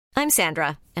I'm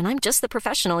Sandra, and I'm just the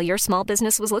professional your small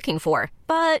business was looking for.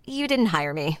 But you didn't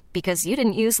hire me because you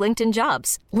didn't use LinkedIn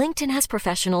Jobs. LinkedIn has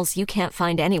professionals you can't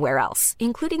find anywhere else,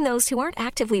 including those who aren't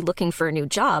actively looking for a new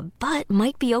job, but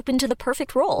might be open to the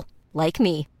perfect role, like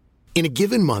me. In a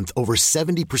given month, over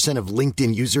 70% of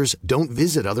LinkedIn users don't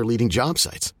visit other leading job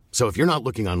sites. So if you're not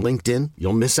looking on LinkedIn,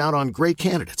 you'll miss out on great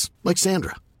candidates like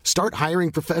Sandra. Start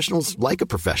hiring professionals like a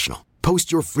professional.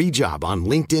 Post your free job on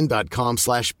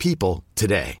linkedin.com/people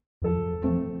today.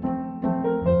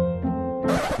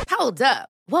 Hold up.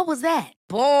 What was that?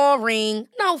 Boring.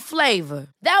 No flavor.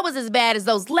 That was as bad as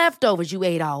those leftovers you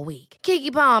ate all week.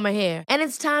 Keke Palmer here, and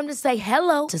it's time to say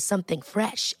hello to something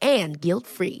fresh and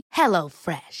guilt-free. Hello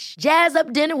Fresh. Jazz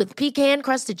up dinner with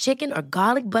pecan-crusted chicken or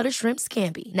garlic butter shrimp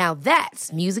scampi. Now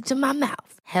that's music to my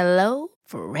mouth. Hello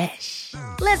Fresh.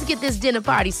 Let's get this dinner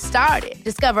party started.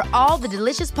 Discover all the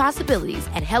delicious possibilities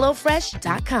at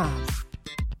hellofresh.com.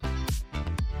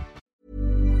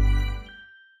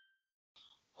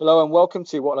 Hello and welcome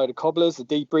to What a Load of Cobblers, the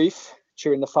debrief,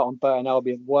 cheering the fat on Burton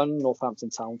Albion 1,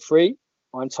 Northampton Town 3.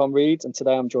 I'm Tom Reed, and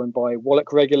today I'm joined by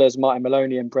Wallach regulars Martin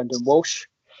Maloney and Brendan Walsh,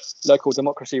 local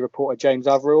democracy reporter James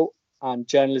Averill, and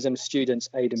journalism students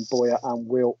Aidan Boyer and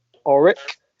Will Orrick.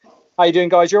 How you doing,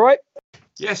 guys? You all right?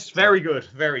 Yes, very good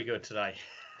today.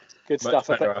 Good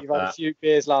stuff. I bet you've had a few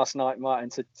beers last night,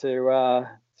 Martin, to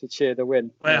cheer the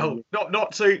win. Well,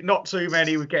 not too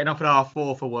many. We're getting up at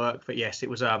 4:30 for work, but yes, it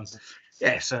was a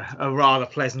rather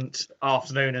pleasant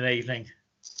afternoon and evening.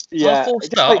 Yeah,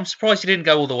 I'm surprised you didn't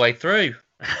go all the way through.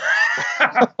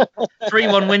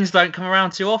 3-1 wins don't come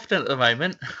around too often at the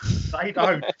moment. They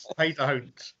don't.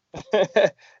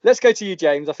 Let's go to you,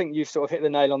 James. I think you've sort of hit the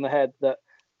nail on the head that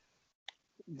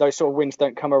those sort of wins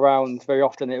don't come around very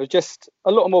often. It was just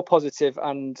a lot more positive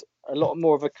and a lot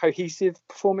more of a cohesive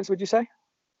performance, would you say?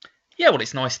 Yeah, well,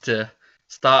 it's nice to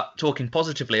start talking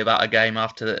positively about a game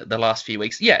after the last few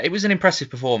weeks. Yeah, it was an impressive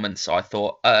performance, I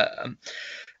thought.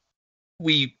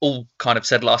 We all kind of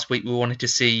said last week we wanted to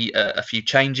see a few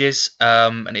changes,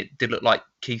 and it did look like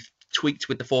Keith tweaked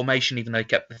with the formation, even though he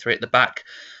kept the three at the back.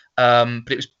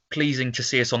 But it was pleasing to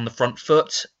see us on the front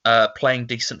foot, playing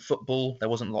decent football. There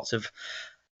wasn't lots of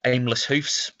aimless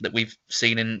hoofs that we've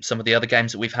seen in some of the other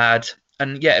games that we've had.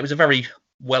 And yeah, it was a very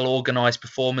well-organised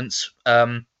performance.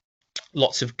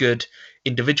 Lots of good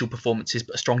individual performances,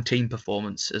 but a strong team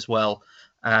performance as well.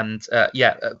 And a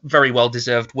very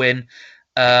well-deserved win.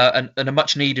 And a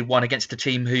much-needed one against a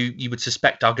team who you would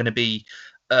suspect are going to be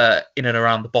in and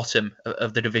around the bottom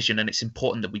of the division. And it's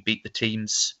important that we beat the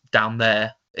teams down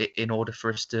there in order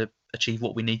for us to achieve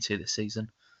what we need to this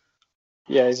season.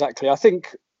 Yeah, exactly. I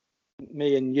think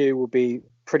me and you will be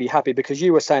pretty happy because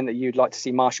you were saying that you'd like to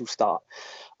see Marshall start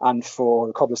and for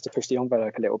the Cobblers to push the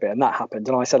envelope a little bit, and that happened.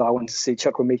 And I said I wanted to see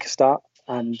Chukwuemeka start,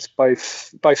 and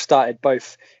both started,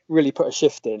 both really put a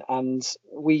shift in. And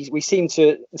we seem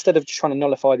to, instead of just trying to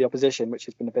nullify the opposition, which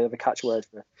has been a bit of a catchword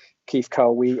for Keith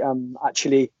Cole, we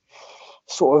actually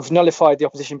sort of nullified the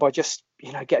opposition by just,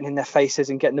 getting in their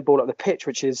faces and getting the ball up the pitch,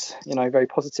 which is, very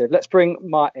positive. Let's bring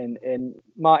Martin in.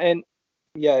 Martin,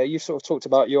 yeah, you sort of talked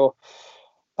about your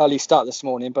early start this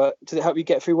morning, but did it help you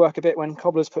get through work a bit when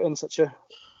Cobblers put in such a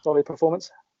solid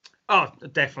performance? Oh,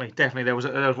 definitely. There was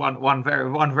one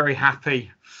very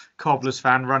happy Cobblers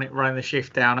fan running the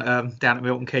shift down at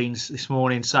Milton Keynes this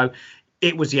morning. So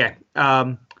it was it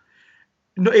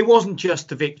wasn't just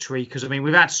the victory, because I mean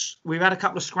we've had a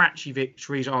couple of scratchy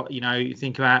victories. You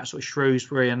think about sort of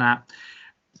Shrewsbury and that.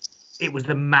 It was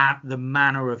the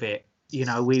manner of it.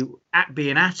 We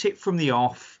being at it from the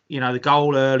off. The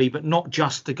goal early, but not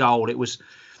just the goal. It was,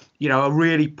 a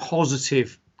really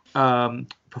positive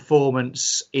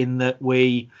performance in that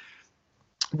we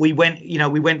went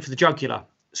for the jugular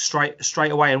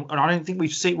straight away, and I don't think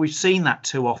we've seen that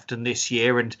too often this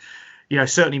year. And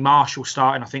certainly Marshall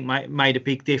starting, I think made a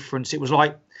big difference. It was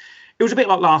a bit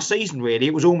like last season, really.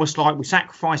 It was almost like we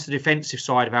sacrificed the defensive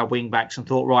side of our wing backs and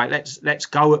thought, right, let's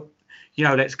go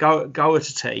at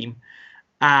a team.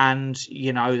 And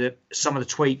that some of the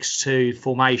tweaks to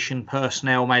formation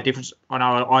personnel made a difference. I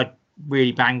know I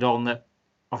really banged on that.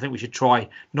 I think we should try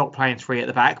not playing three at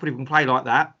the back, but if we can play like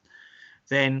that,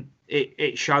 then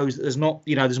it shows that there's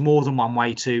more than one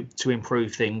way to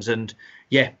improve things. And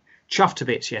yeah, chuffed to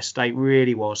bits yesterday,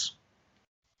 really was.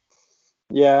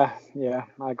 Yeah,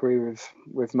 I agree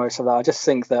with most of that. I just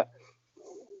think that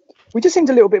we just seemed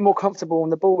a little bit more comfortable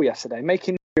on the ball yesterday,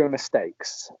 making fewer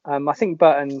mistakes. I think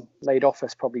Burton laid off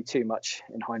us probably too much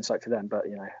in hindsight for them, but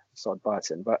sod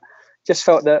Burton. But just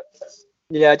felt that,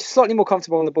 just slightly more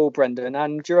comfortable on the ball, Brendan.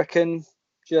 And do you reckon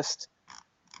just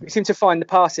We seemed to find the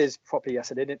passes properly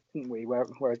yesterday, didn't we?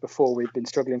 Whereas before we'd been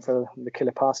struggling for the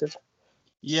killer passes.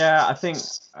 Yeah, I think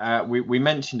we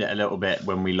mentioned it a little bit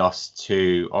when we lost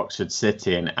to Oxford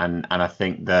City, and I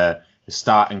think the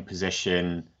starting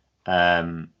position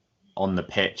on the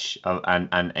pitch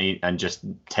and just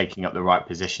taking up the right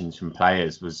positions from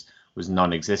players was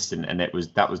non-existent, and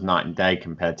that was night and day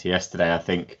compared to yesterday. I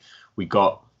think we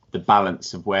got the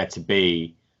balance of where to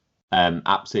be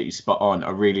absolutely spot on. I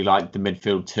really liked the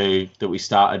midfield two that we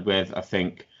started with. I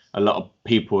think a lot of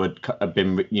people had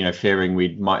been, fearing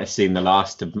we might have seen the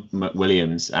last of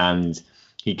McWilliams, and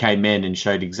he came in and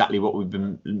showed exactly what we've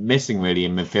been missing really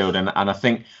in midfield. And I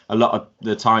think a lot of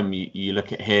the time you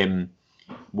look at him,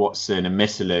 Watson and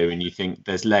Missilou, and you think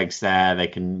there's legs there, they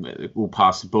can all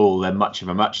pass the ball, they're much of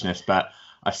a muchness. But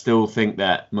I still think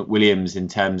that McWilliams, in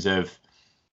terms of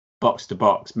box to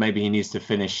box, maybe he needs to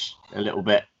finish a little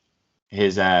bit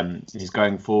his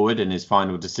going forward and his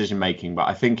final decision making. But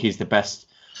I think he's the best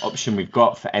option we've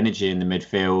got for energy in the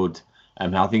midfield.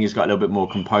 I think he's got a little bit more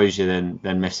composure than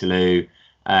Missilou,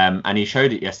 and he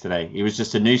showed it yesterday. He was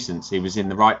just a nuisance. He was in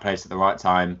the right place at the right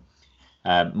time,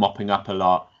 mopping up a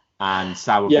lot. And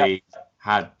Sowerby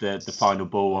had the final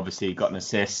ball. Obviously, got an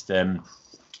assist and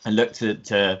looked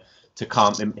to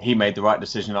calm him. He made the right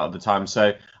decision a lot of the time.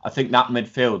 So I think that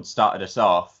midfield started us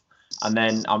off. And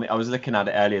then I was looking at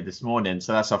it earlier this morning.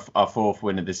 So that's our fourth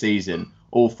win of the season.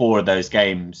 All four of those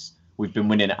games we've been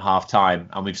winning at half time,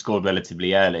 and we've scored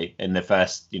relatively early in the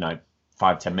first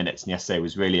 5-10 minutes. And yesterday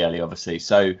was really early, obviously.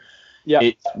 So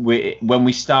when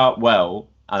we start well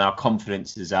and our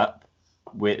confidence is up,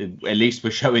 at least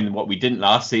we're showing what we didn't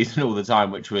last season all the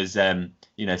time, which was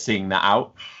seeing that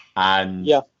out. And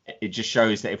it just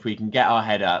shows that if we can get our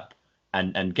head up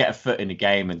and get a foot in the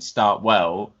game and start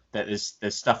well, that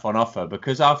there's stuff on offer.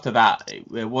 Because after that,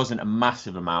 there wasn't a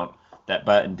massive amount that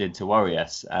Burton did to worry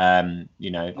us,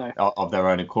 of their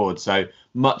own accord. So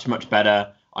much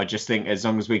better. I just think as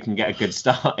long as we can get a good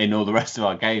start in all the rest of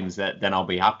our games, then I'll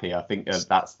be happy. I think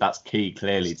that's key,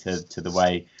 clearly, to the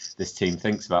way this team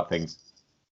thinks about things.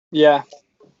 Yeah,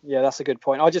 that's a good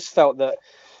point. I just felt that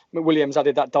McWilliams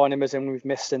added that dynamism we've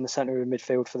missed in the centre of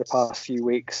midfield for the past few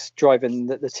weeks, driving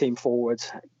the team forward,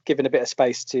 giving a bit of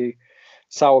space to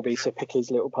Sowerby to pick his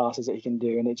little passes that he can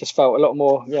do, and it just felt a lot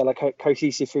more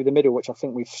cohesive through the middle, which I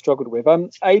think we've struggled with.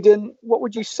 Aidan, what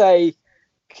would you say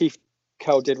Keith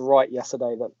Curle did right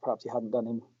yesterday that perhaps he hadn't done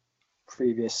in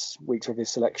previous weeks with his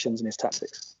selections and his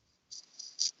tactics?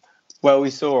 Well, we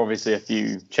saw obviously a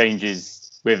few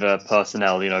changes with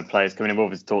personnel, players coming in. We've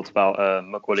obviously talked about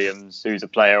McWilliams, who's a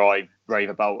player I rave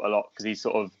about a lot because he's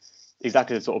sort of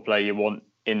exactly the sort of player you want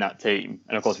in that team.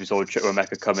 And of course, we saw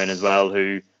Chukwuemeka come in as well,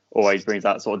 who always brings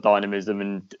that sort of dynamism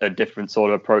and a different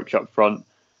sort of approach up front.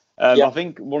 I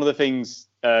think one of the things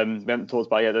we haven't talked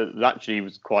about yet that actually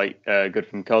was quite good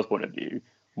from Curle's point of view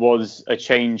was a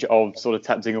change of sort of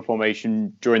tactical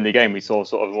formation during the game. We saw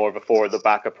sort of more of a four at the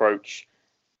back approach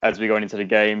as we go into the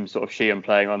game, sort of Sheehan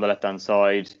playing on the left-hand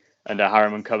side and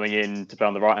Harriman coming in to play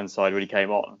on the right-hand side when he came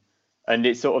on. And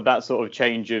it's sort of that sort of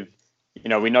change of,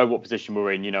 we know what position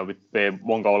we're in, we're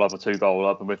 1 goal up or 2 goal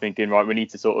up, and we're thinking, right, we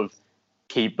need to sort of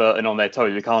keep Burton on their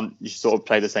toes. We can't just sort of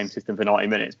play the same system for 90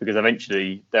 minutes because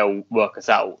eventually they'll work us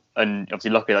out. And obviously,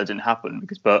 luckily that didn't happen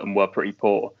because Burton were pretty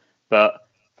poor. But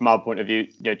from our point of view,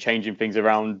 changing things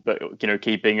around, but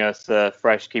keeping us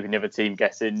fresh, keeping the other team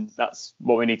guessing, that's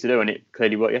what we need to do, and it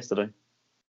clearly worked yesterday.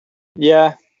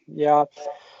 Yeah.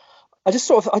 I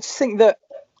just think that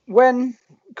when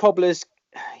Cobblers,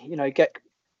 get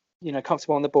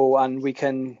comfortable on the ball and we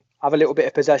can have a little bit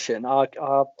of possession, our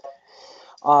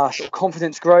sort of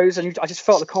confidence grows, and I just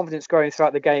felt the confidence growing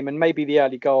throughout the game, and maybe the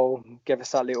early goal gave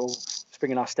us that little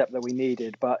spring in our step that we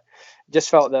needed, but just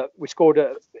felt that we scored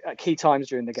at key times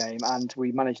during the game, and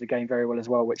we managed the game very well as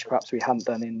well, which perhaps we hadn't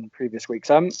done in previous weeks.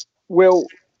 Will,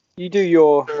 you do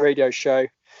your radio show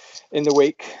in the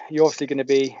week. You're obviously going to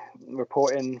be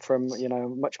reporting from a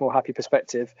much more happy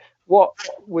perspective. What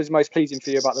was most pleasing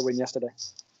for you about the win yesterday?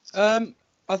 I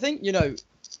think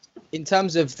in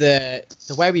terms of the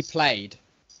way we played,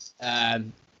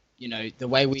 the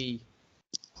way we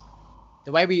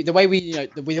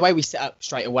set up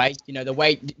straight away, the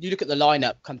way you look at the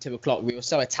lineup come 2 o'clock, we were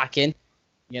so attacking.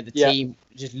 Team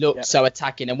just looked so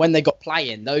attacking, and when they got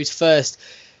playing, those first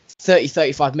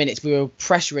 30-35 minutes, we were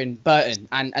pressuring Burton,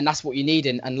 and that's what you need.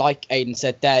 And like Aidan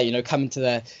said there, coming to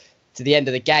the end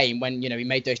of the game, when he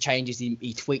made those changes,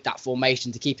 he tweaked that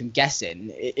formation to keep him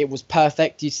guessing. It was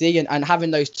perfect, you see, and having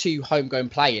those two homegrown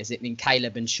players in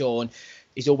Caleb and Sean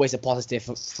is always a positive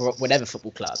for whatever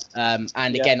football club.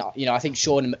 Again, I think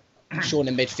Sean in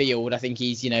midfield, I think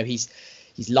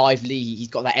he's lively, he's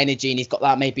got that energy, and he's got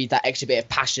that maybe that extra bit of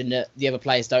passion that the other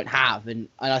players don't have. And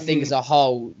I think as a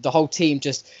whole, the whole team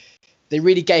they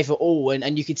really gave it all,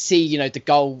 and you could see, the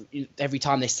goal every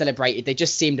time they celebrated, they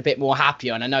just seemed a bit more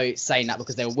happier. And I know it's saying that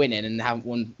because they were winning and they haven't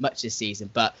won much this season,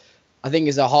 but I think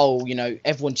as a whole,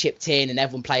 everyone chipped in and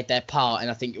everyone played their part, and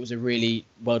I think it was a really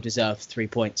well-deserved 3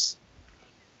 points.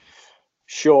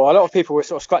 Sure, a lot of people were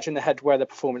sort of scratching their head where the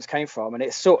performance came from, and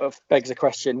it sort of begs the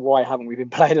question, why haven't we been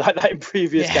playing like that in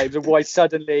previous games, and why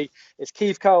suddenly it's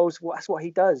Keith Coles? That's what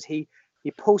he does. He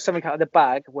pulls something out of the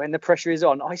bag when the pressure is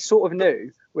on. I sort of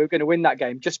knew we were going to win that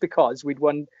game just because we'd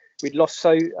lost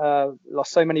so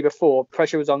many before.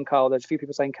 Pressure was on Carl. There's a few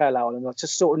people saying Carlisle, and I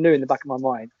just sort of knew in the back of my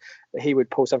mind that he would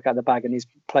pull something out of the bag, and his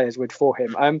players would for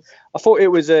him. I thought it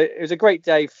was a great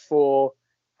day for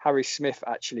Harry Smith,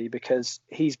 actually, because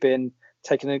he's been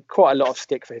taking quite a lot of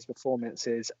stick for his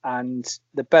performances, and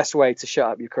the best way to shut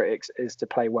up your critics is to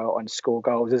play well and score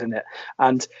goals, isn't it?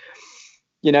 And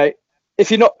if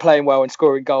you're not playing well and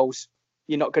scoring goals,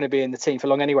 you're not going to be in the team for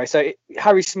long anyway. So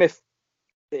Harry Smith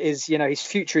is, his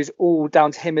future is all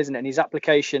down to him, isn't it? And his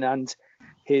application and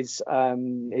his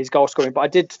goal scoring. But I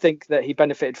did think that he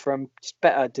benefited from just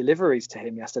better deliveries to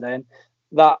him yesterday. And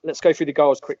let's go through the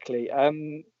goals quickly.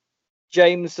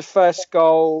 James, the first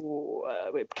goal,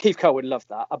 Keith Cole would love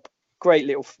that. A great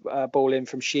little ball in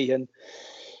from Sheehan.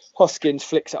 Hoskins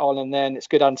flicks it on, and then it's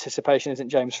good anticipation, isn't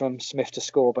James, from Smith to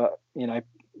score? But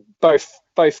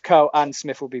both Cole and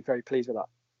Smith will be very pleased with that.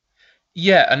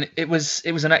 Yeah, and it was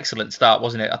an excellent start,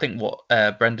 wasn't it? I think what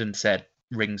Brendan said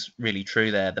rings really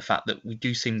true there. The fact that we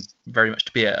do seem very much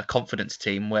to be a confidence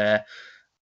team, where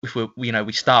if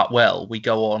we start well, we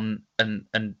go on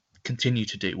and continue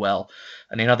to do well.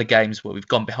 And in other games where we've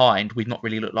gone behind, we've not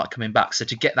really looked like coming back. So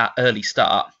to get that early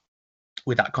start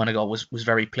with that kind of goal was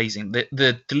very pleasing.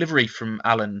 The delivery from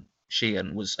Alan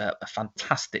Sheehan was a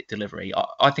fantastic delivery.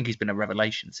 I think he's been a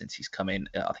revelation since he's come in.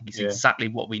 I think he's exactly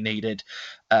what we needed.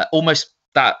 Almost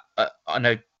that, I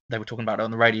know they were talking about it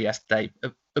on the radio yesterday,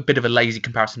 a bit of a lazy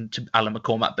comparison to Alan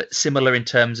McCormack, but similar in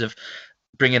terms of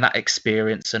bringing that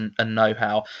experience and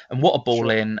know-how. And what a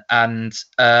ball in. And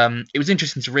it was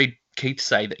interesting to read Keith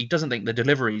say that he doesn't think the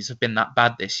deliveries have been that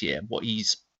bad this year. What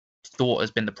he's thought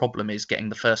has been the problem is getting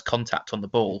the first contact on the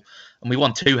ball, and we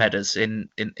won 2 headers in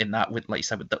that, with, like you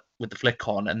said, with the flick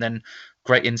on, and then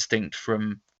great instinct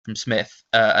from Smith,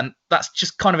 and that's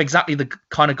just kind of exactly the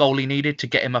kind of goal he needed to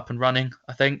get him up and running.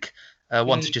 I think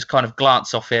one to just kind of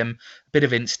glance off him, a bit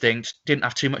of instinct, didn't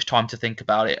have too much time to think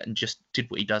about it, and just did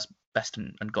what he does best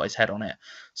and got his head on it.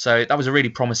 So that was a really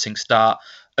promising start,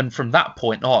 and from that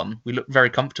point on, we looked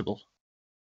very comfortable.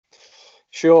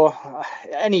 Sure,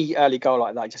 any early goal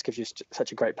like that just gives you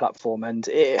such a great platform, and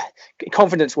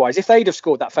confidence-wise, if they'd have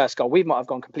scored that first goal, we might have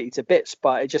gone completely to bits.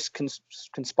 But it just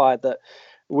conspired that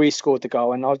we scored the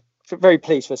goal, and I was very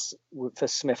pleased for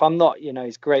Smith. I'm not,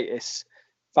 his greatest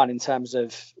fan in terms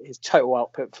of his total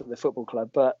output for the football club,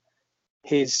 but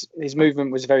his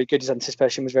movement was very good, his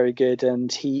anticipation was very good,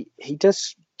 and he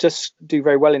does just do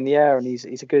very well in the air, and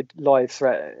he's a good live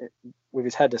threat with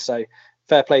his header. So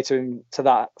fair play to him for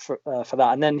that.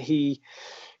 And then he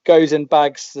goes and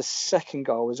bags the second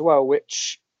goal as well,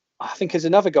 which I think is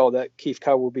another goal that Keith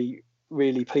Cole will be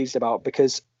really pleased about,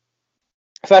 because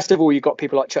first of all, you've got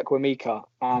people like Chukwuemeka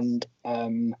and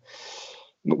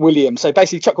Williams. So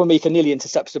basically, Chukwuemeka nearly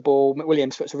intercepts the ball.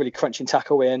 Williams puts a really crunching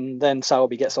tackle in. Then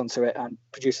Sowerby gets onto it and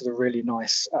produces a really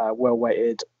nice,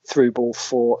 well-weighted through ball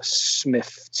for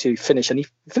Smith to finish. And he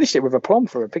finished it with aplomb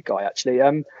for a big guy, actually.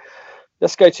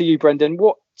 Let's go to you, Brendan.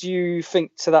 What do you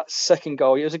think to that second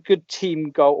goal? It was a good team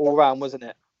goal all round, wasn't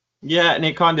it? Yeah, and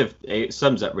it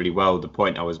sums up really well the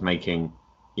point I was making,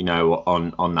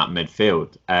 on that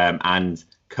midfield. And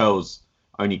Curl's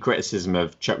only criticism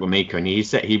of Chukwuemeka, and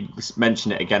he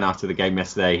mentioned it again after the game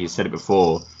yesterday. He said it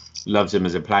before, loves him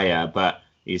as a player, but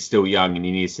he's still young and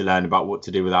he needs to learn about what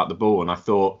to do without the ball. And I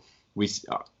thought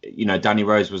Danny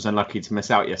Rose was unlucky to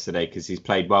miss out yesterday because he's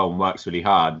played well and works really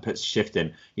hard and puts a shift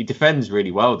in. He defends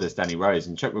really well, does Danny Rose.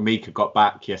 And Chukwuemeka got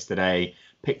back yesterday,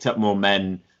 picked up more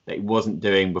men that he wasn't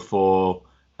doing before.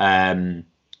 And,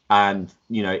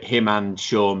 him and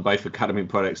Sean, both academy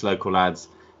products, local lads,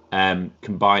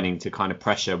 combining to kind of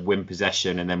pressure, win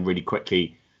possession, and then really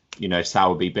quickly,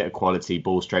 Sowerby, bit of quality,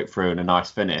 ball straight through and a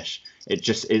nice finish.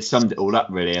 It summed it all up,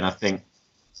 really. And I think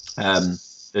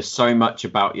there's so much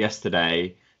about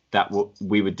yesterday that what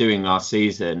we were doing last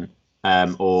season,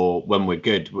 or when we're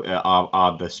good,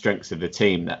 are the strengths of the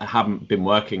team that haven't been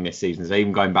working this season. So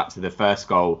even going back to the first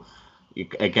goal,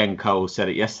 again, Cole said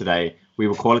it yesterday, we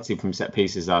were quality from set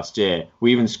pieces last year.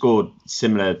 We even scored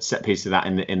similar set piece to that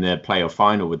in the playoff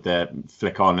final with the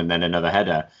flick on and then another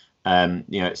header.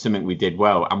 It's something we did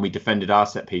well, and we defended our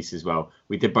set pieces well.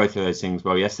 We did both of those things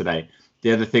well yesterday.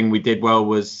 The other thing we did well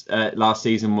was last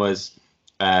season was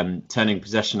turning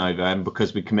possession over, and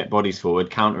because we commit bodies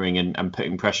forward, countering and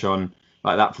putting pressure on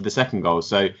like that for the second goal.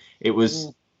 So it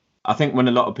was, I think, when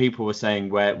a lot of people were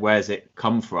saying where's it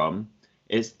come from,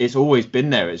 it's always been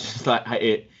there. It's just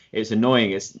like it's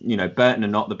annoying. It's Burton are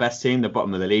not the best team, the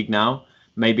bottom of the league now.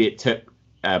 Maybe it took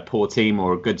a poor team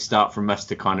or a good start from us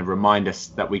to kind of remind us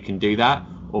that we can do that,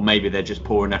 or maybe they're just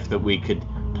poor enough that we could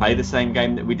play the same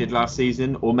game that we did last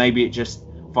season, or maybe it just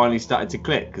finally started to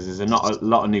click because there's not a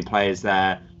lot of new players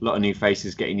there, a lot of new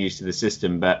faces getting used to the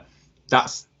system. But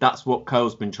that's what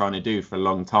Curle's been trying to do for a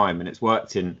long time, and it's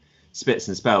worked in spits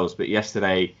and spells. But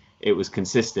yesterday it was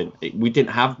consistent. We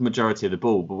didn't have the majority of the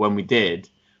ball, but when we did,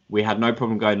 we had no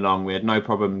problem going long. We had no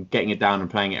problem getting it down and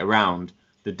playing it around.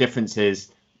 The difference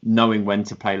is knowing when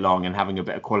to play long and having a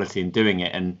bit of quality in doing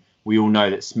it. And we all know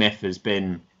that Smith has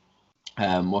been,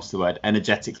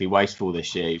 energetically wasteful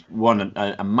this year. He's won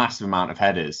a massive amount of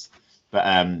headers. But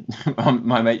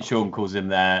my mate Sean calls him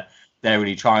their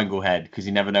Dairyley triangle head because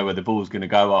you never know where the ball's going to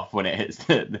go off when it hits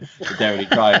the Dairyley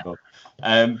triangle.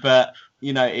 But,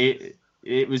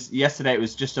 it was yesterday, it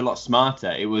was just a lot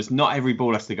smarter. It was not every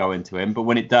ball has to go into him, but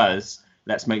when it does,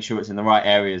 let's make sure it's in the right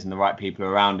areas and the right people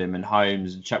around him. And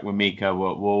Holmes and Chukwuemeka were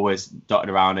always dotted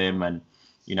around him, and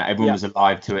everyone was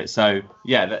alive to it. So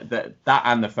that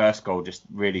and the first goal just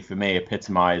really, for me,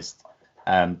 epitomised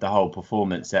the whole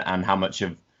performance and how much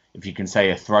of, if you can say,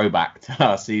 a throwback to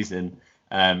last season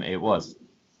it was.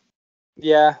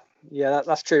 Yeah,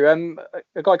 that's true.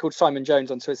 A guy called Simon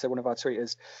Jones on Twitter, one of our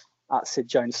tweeters, at Sid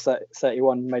Jones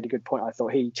 31, made a good point. I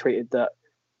thought he tweeted that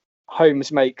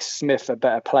Holmes makes Smith a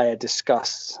better player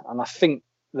discussed, and I think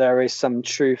there is some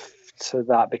truth to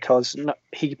that because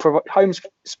Holmes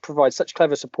provides such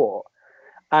clever support,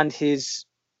 and his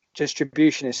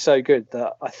distribution is so good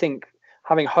that I think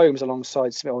having Holmes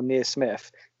alongside Smith or near Smith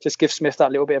just gives Smith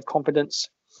that little bit of confidence.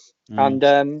 And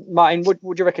Martin, what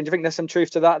do you reckon? Do you think there's some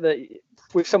truth to that? That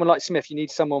with someone like Smith, you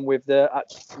need someone with the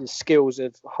skills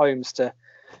of Holmes to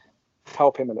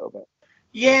help him a little bit.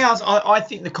 Yeah, I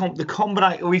think the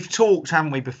combination. We've talked,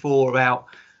 haven't we, before about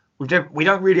we don't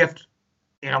really have to,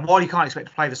 while you can't expect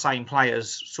to play the same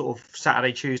players sort of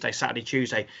Saturday,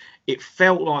 Tuesday. It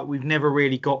felt like we've never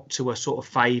really got to a sort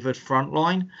of favoured front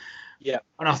line. Yeah,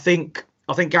 and I think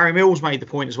Gary Mills made the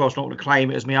point as well. So I'm not going to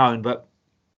claim it as my own, but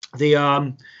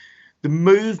the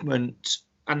movement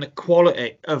and the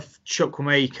quality of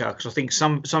Chukwuemeka, because I think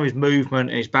some of his movement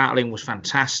and his battling was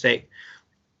fantastic,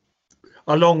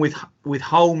 along with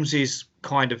Holmes's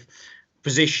kind of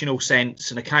positional sense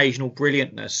and occasional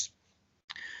brilliantness.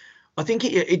 I think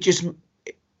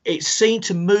it seemed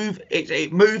to move.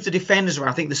 It moved the defenders around.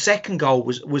 I think the second goal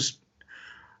was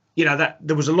that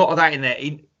there was a lot of that in there.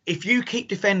 If you keep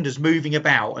defenders moving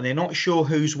about and they're not sure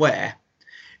who's where,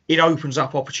 it opens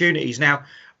up opportunities now.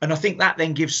 And I think that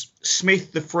then gives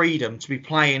Smith the freedom to be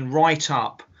playing right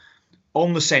up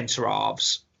on the centre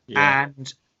halves. Yeah.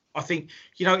 And I think,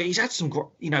 he's had some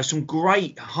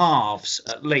great halves,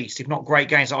 at least, if not great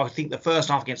games. I think the first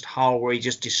half against Hull, where he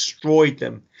just destroyed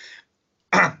them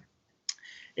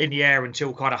in the air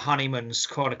until kind of Honeyman's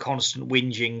kind of constant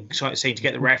whinging seemed to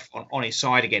get the ref on his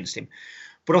side against him.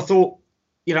 But I thought,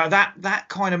 that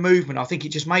kind of movement, I think it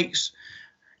just makes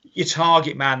your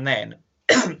target man then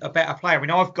a better player. I mean,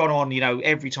 I've gone on,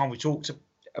 every time we talked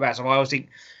about something, I always think,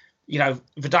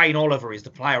 Verdane Oliver is the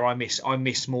player I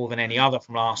miss more than any other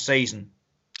from last season.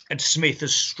 And Smith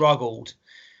has struggled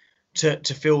to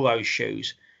fill those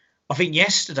shoes. I think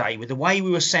yesterday, with the way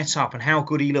we were set up and how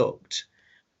good he looked,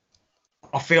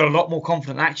 I feel a lot more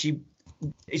confident. Actually,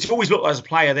 it's always looked like as a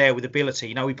player there with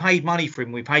ability. We paid money for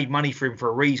him. We paid money for him for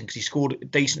a reason, because he scored a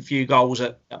decent few goals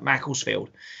at Macclesfield.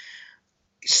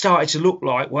 It started to look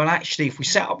like, well, actually, if we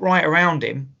set up right around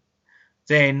him,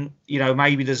 then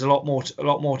maybe there's a lot more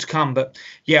to come. But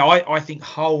yeah, I think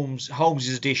Holmes'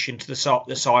 addition to the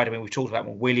side. I mean, we've talked about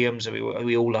Williams.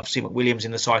 We all love seeing Williams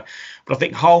in the side, but I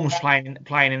think Holmes playing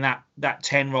in that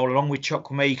 10 role along with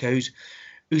Chukwuemeka,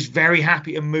 who's very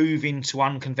happy to move into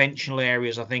unconventional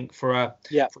areas. I think for a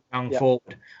young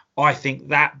forward, I think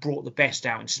that brought the best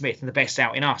out in Smith and the best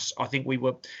out in us. I think we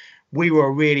were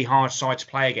a really hard side to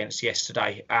play against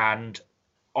yesterday, and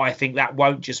I think that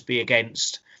won't just be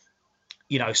against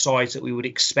sides that we would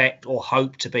expect or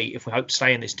hope to beat if we hope to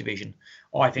stay in this division.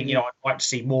 I think I'd like to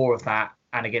see more of that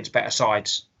and against better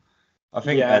sides. I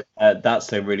think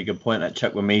that's a really good point. That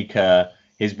Chukwuemeka,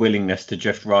 his willingness to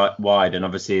drift right wide, and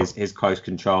obviously his close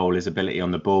control, his ability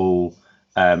on the ball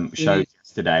showed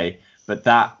yesterday. But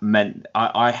that meant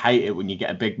I hate it when you get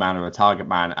a big man or a target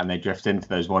man and they drift into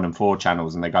those 1 and 4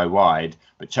 channels and they go wide.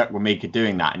 But Chukwuemeka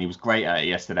doing that, and he was great at it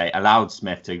yesterday, allowed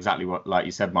Smith to exactly what, like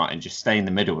you said, Martin, just stay in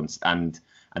the middle and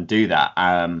do that.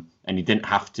 And he didn't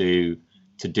have to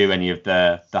do any of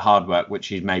the hard work, which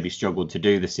he's maybe struggled to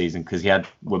do this season because he had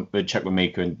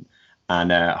Chukwuemeka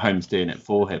and Holmes doing it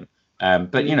for him.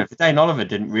 But you know, Dane Oliver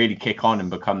didn't really kick on and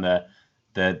become the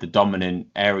dominant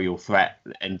aerial threat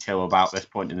until about this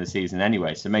point in the season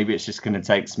anyway. So maybe it's just going to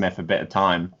take Smith a bit of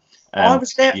time to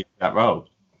use that role.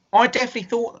 I definitely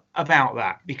thought about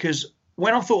that because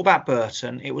when I thought about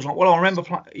Burton, it was like, well, I remember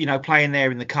playing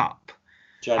there in the Cup.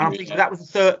 And I think that was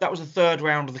the third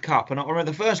round of the Cup. And I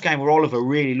remember the first game where Oliver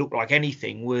really looked like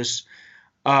anything was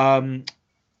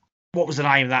what was the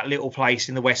name of that little place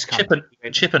in the West Country?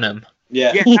 Chippenham.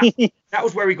 Yeah, that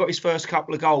was where he got his first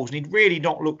couple of goals, and he'd really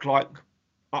not looked like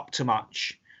up to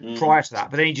much prior to that.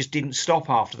 But then he just didn't stop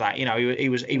after that. You know,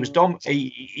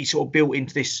 he sort of built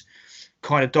into this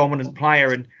kind of dominant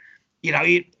player, and you know,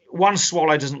 one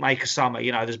swallow doesn't make a summer.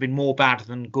 You know, there's been more bad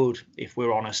than good, if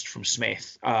we're honest, from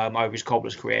Smith over his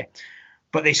Cobblers career.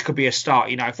 But this could be a start.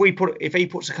 You know, if he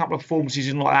puts a couple of performances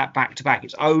in like that back to back,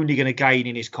 it's only going to gain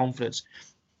in his confidence.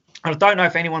 And I don't know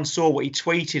if anyone saw what he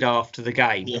tweeted after the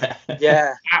game.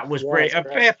 Yeah, that was brilliant.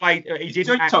 Fair play. He's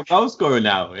top goal scorer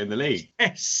now in the league.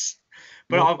 Yes,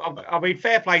 but I mean,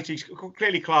 fair play to. He's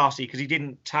clearly classy because he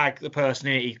didn't tag the person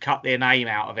in it. He cut their name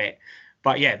out of it.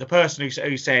 But yeah, the person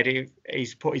who said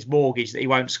he's put his mortgage that he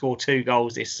won't score 2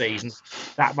 goals this season,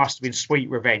 that must have been sweet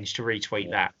revenge to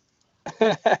retweet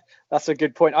that. That's a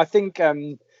good point. I think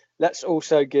let's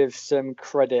also give some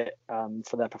credit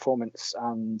for their performance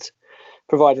and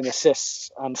providing assists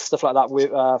and stuff like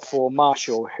that for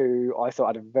Marshall, who I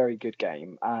thought had a very good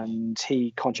game, and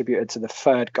he contributed to the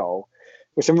 3rd goal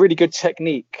with some really good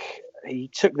technique. He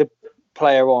took the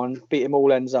player on, beat him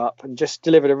all ends up, and just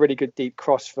delivered a really good deep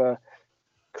cross for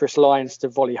Chris Lyons to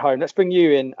volley home. Let's bring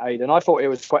you in, Aidan. I thought it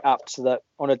was quite apt that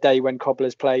on a day when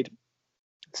Cobblers played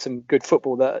some good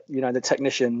football, that, you know, the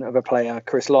technician of a player,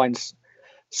 Chris Lyons,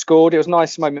 scored. It was a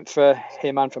nice moment for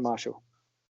him and for Marshall.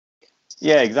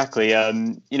 Yeah, exactly.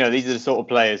 You know, these are the sort of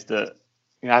players that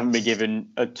haven't been given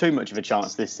too much of a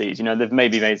chance this season. You know, they've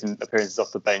maybe made some appearances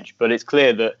off the bench, but it's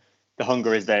clear that the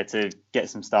hunger is there to get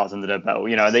some starts under their belt.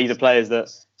 You know, these are players that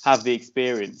have the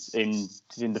experience in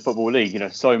the Football League. You know,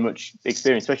 so much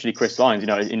experience, especially Chris Lyons, you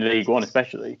know, in League One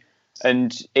especially.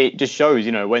 And it just shows,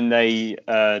 you know, when they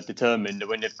determined that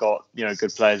when they've got, you know,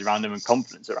 good players around them and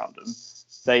confidence around them,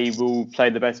 they will play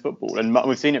the best football. And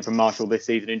we've seen it from Marshall this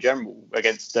season in general.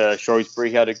 Against Shrewsbury,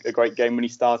 he had a great game when he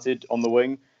started on the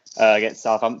wing. Against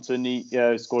Southampton, he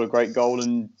scored a great goal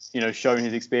and, you know, showing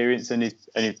his experience and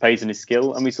his pace and his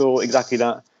skill. And we saw exactly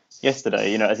that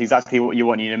yesterday. You know, that's exactly what you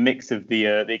want. You need a mix of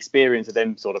the experience of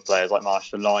them sort of players like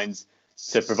Marshall and Lyons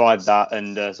to provide that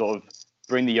and sort of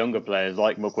bring the younger players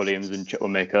like McWilliams and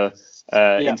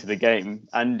Chukwuemeka into the game.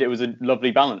 And it was a lovely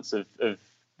balance of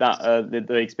that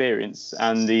the experience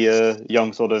and the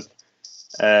young sort of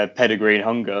pedigree and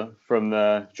hunger from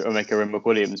Chukwuemeka and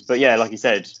McWilliams. But yeah, like you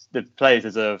said, the players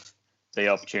deserve the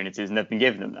opportunities and they've been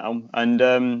given them now,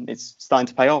 and it's starting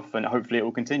to pay off, and hopefully it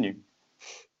will continue.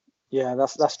 Yeah,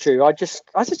 that's true. I just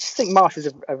think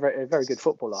Marshall's a very good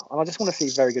footballer, and I just want to see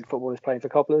very good footballers playing for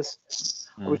Cobblers.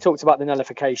 We talked about the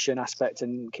nullification aspect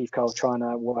and Keith Cole trying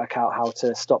to work out how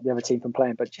to stop the other team from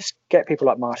playing, but just get people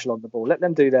like Marshall on the ball, let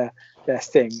them do their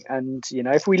thing. And, you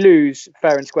know, if we lose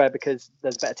fair and square because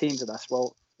there's better teams than us,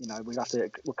 well, you know,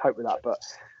 we'll cope with that. But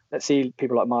let's see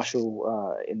people like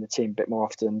Marshall in the team a bit more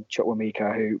often.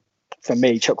 Chukwuemeka, who, for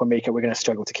me, we're going to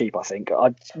struggle to keep, I think.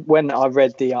 When I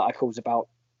read the articles about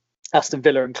Aston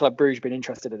Villa and Club Brugge being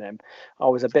interested in him, I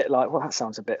was a bit like, well, that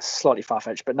sounds a bit slightly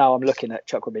far-fetched. But now I'm looking at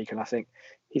Chukwuemeka and I think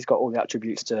he's got all the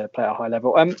attributes to play at a high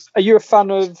level. Are you a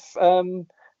fan of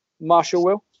Marshall,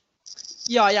 Will?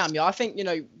 Yeah, I am. Yeah, I think, you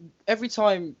know, every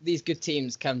time these good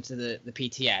teams come to the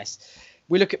PTS,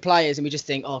 we look at players and we just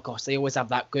think, oh gosh, they always have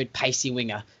that good pacey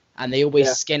winger and they always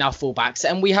skin our fullbacks.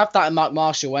 And we have that in Mark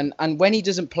Marshall. And when he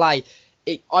doesn't play,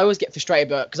 I always get frustrated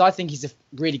because I think he's a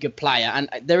really good player. And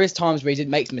there is times where he did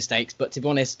make some mistakes, but to be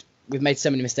honest, we've made so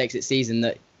many mistakes this season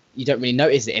that you don't really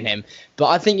notice it in him. But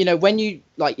I think, you know, when you,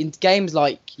 like, in games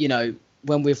like, you know,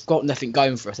 when we've got nothing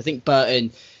going for us, I think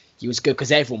Burton, he was good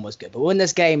because everyone was good. But when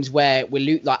there's games where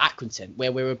we're like Accrington,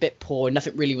 where we're a bit poor and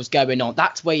nothing really was going on,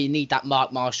 that's where you need that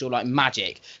Mark Marshall, like,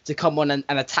 magic to come on and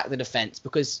attack the defence.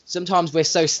 Because sometimes we're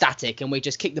so static and we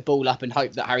just kick the ball up and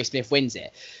hope that Harry Smith wins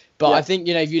it. But I think,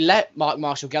 if you let Mark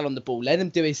Marshall get on the ball, let him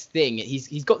do his thing.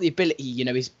 He's got the ability,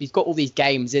 he's got all these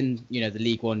games in, the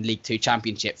League One, League Two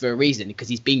Championship for a reason, because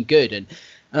he's been good. And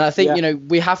I think,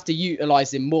 we have to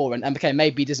utilise him more. And okay,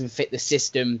 maybe he doesn't fit the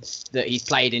system that he's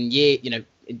played in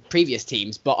in previous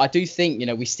teams. But I do think,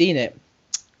 we've seen it,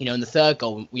 in the third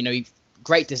goal,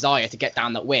 great desire to get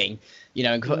down that wing,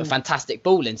 and put a fantastic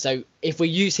ball in. So if we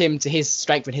use him to his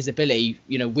strength and his ability,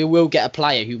 we will get a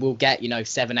player who will get,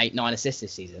 7, 8, 9 assists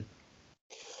this season.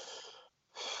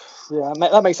 Yeah,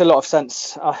 that makes a lot of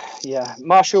sense.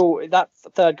 Marshall, that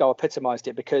third goal epitomised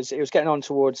it, because it was getting on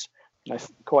towards,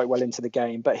 quite well into the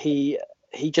game, but he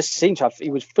just seemed to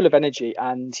he was full of energy,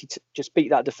 and he just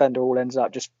beat that defender all ends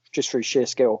up just through sheer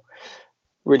skill.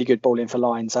 Really good ball in for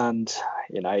lines, and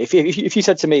if you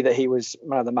said to me that he was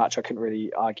man of the match, I couldn't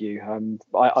really argue.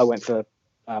 I went for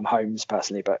Holmes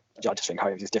personally, but I just think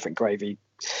Holmes is different gravy.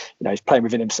 He's playing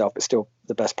within himself, but still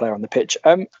the best player on the pitch.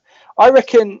 I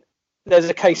reckon there's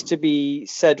a case to be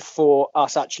said for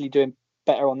us actually doing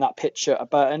better on that pitch at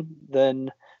Burton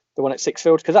than the one at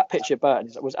Sixfield, because that pitch at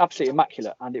Burton was absolutely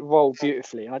immaculate and it rolled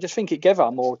beautifully. And I just think it gave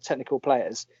our more technical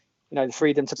players, the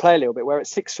freedom to play a little bit. Where at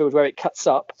Sixfield, where it cuts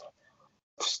up,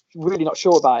 really not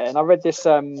sure about it. And I read this.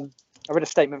 I read a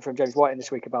statement from James Whiting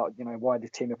this week about why the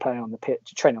team are playing on the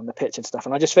pitch, training on the pitch and stuff.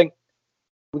 And I just think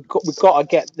we've got to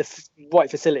get the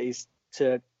right facilities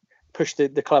to push the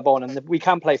club on, and we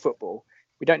can play football.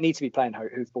 We don't need to be playing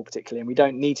hoofball particularly, and we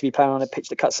don't need to be playing on a pitch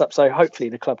that cuts up. So hopefully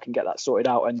the club can get that sorted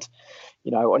out. And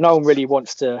no one really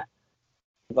wants to.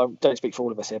 Don't speak for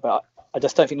all of us here, but I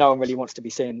just don't think no one really wants to be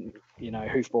seeing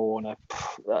hoofball on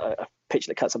a pitch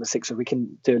that cuts up a six. So we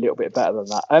can do a little bit better than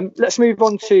that. Let's move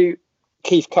on to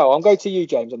Keith Curle. I'm going to you,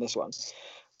 James, on this one.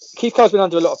 Keith Curle's been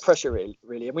under a lot of pressure,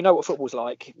 really, and we know what football's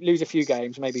like. Lose a few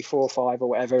games, maybe 4 or 5 or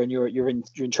whatever, and you're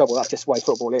in trouble. That's just the way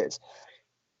football is.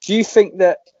 Do you think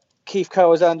that Keith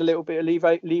Curle has earned a little bit of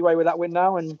leeway with that win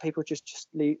now, and people just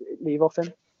leave off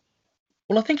him?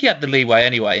 Well, I think he had the leeway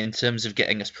anyway in terms of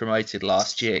getting us promoted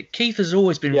last year. Keith has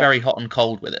always been very hot and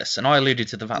cold with us, and I alluded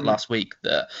to the fact last week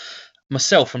that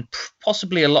myself and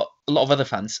possibly a lot of other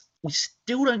fans, we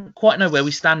still don't quite know where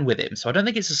we stand with him. So I don't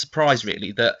think it's a surprise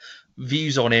really that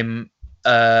views on him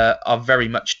are very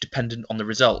much dependent on the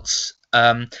results.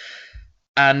 And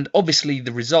obviously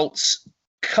the results,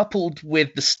 coupled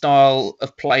with the style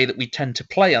of play that we tend to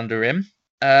play under him,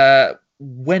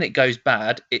 when it goes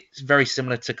bad, it's very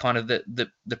similar to kind of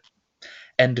the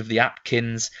end of the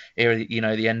Atkins era,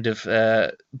 the end of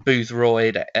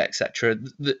Boothroyd, etc.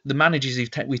 The managers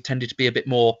we've tended to be a bit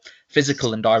more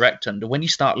physical and direct under. When you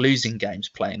start losing games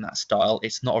playing that style,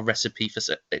 it's not a recipe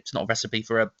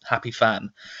for a happy fan.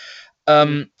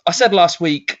 I said last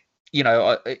week,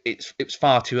 it was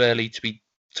far too early to be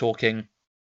talking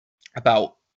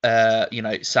about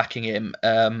sacking him.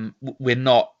 We're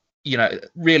not.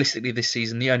 Realistically this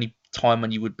season, the only time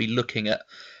when you would be looking at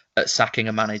sacking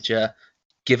a manager,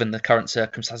 given the current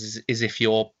circumstances, is if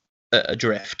you're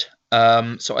adrift.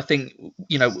 So I think,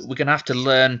 we're going to have to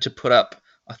learn to put up,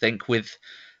 I think, with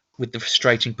the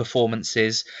frustrating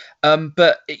performances.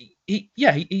 But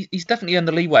he's definitely earned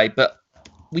the leeway. But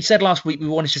we said last week we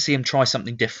wanted to see him try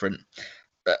something different.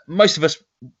 Most of us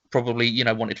probably,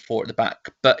 wanted 4 at the back,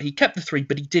 but he kept the 3,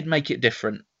 but he did make it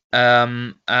different.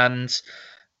 And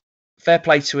fair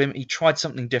play to him. He tried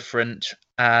something different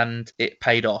and it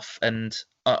paid off. And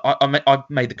I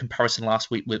made the comparison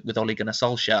last week with Ole Gunnar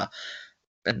Solskjaer,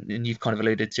 and you've kind of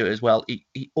alluded to it as well.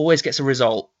 He always gets a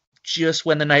result just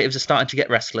when the natives are starting to get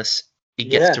restless. He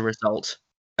gets a result.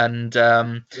 And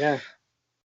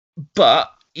but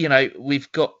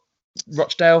we've got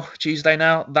Rochdale Tuesday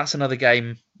now. That's another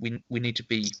game we need to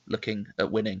be looking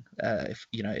at winning if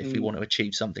we want to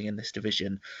achieve something in this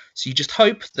division. So you just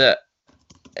hope that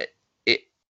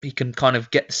he can kind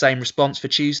of get the same response for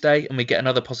Tuesday and we get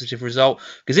another positive result.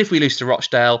 Because if we lose to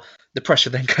Rochdale, the pressure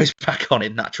then goes back on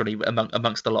him naturally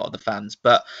amongst a lot of the fans.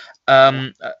 But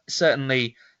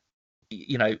certainly,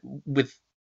 with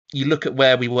you look at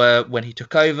where we were when he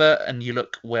took over and you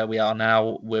look where we are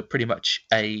now, we're pretty much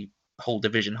a whole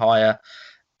division higher.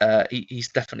 He's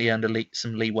definitely earned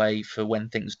some leeway for when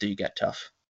things do get tough.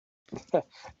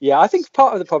 Yeah, I think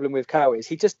part of the problem with Curle is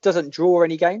he just doesn't draw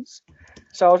any games.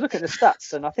 So I was looking at the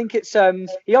stats, and I think it's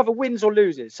he either wins or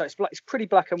loses. So it's pretty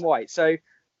black and white. So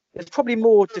there's probably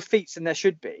more defeats than there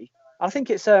should be. I think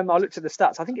it's I looked at the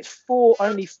stats. I think it's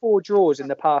only 4 draws in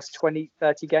the past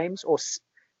 20-30 games, or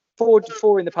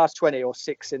 4 in the past 20, or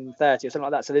 6 in 30, or something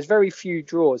like that. So there's very few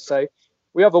draws. So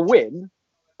we either win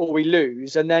or we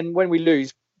lose, and then when we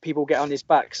lose, people get on his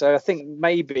back. So I think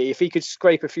maybe if he could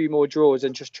scrape a few more draws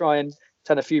and just try and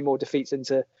turn a few more defeats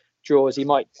into draws, he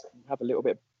might have a little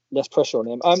bit less pressure on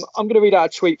him. I'm going to read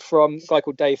out a tweet from a guy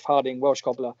called Dave Harding, Welsh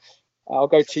cobbler. I'll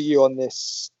go to you on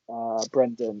this,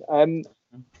 Brendan.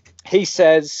 He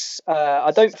says,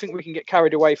 I don't think we can get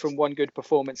carried away from one good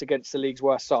performance against the league's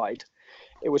worst side.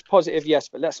 It was positive, yes,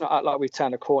 but let's not act like we've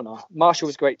turned a corner. Marshall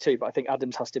was great too, but I think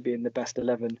Adams has to be in the best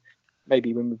 11,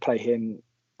 maybe when we play him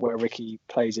where Ricky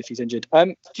plays if he's injured.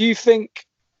 Do you think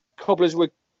Cobblers were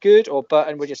good or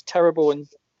Burton were just terrible, and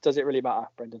does it really matter,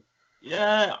 Brendan?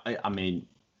 Yeah, I mean,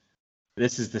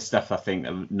 this is the stuff I think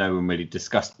that no one really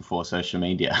discussed before social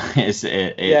media.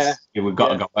 We've got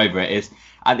to go over it. Is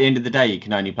at the end of the day, you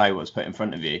can only play what's put in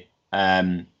front of you.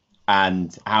 And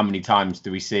how many times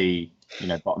do we see,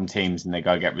 bottom teams and they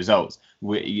go get results?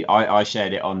 I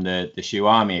shared it on the Shoe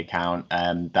Army account,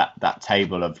 that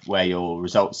table of where your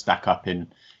results stack up in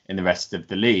the rest of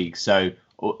the league. So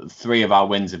 3 of our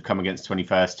wins have come against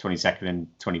 21st, 22nd and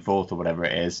 24th or whatever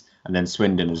it is. And then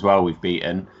Swindon as well, we've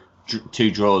beaten. 2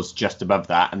 draws just above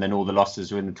that. And then all the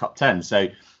losses are in the top 10. So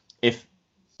if,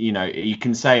 you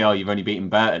can say, oh, you've only beaten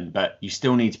Burton, but you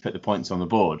still need to put the points on the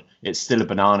board. It's still a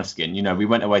banana skin. We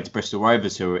went away to Bristol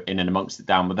Rovers, who were in and amongst it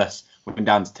down with us. We went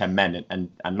down to 10 men and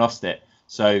lost it.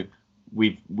 So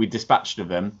we dispatched of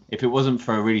them. If it wasn't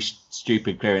for a really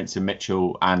stupid clearance in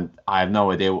Mitchell, and I have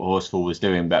no idea what Horsfall was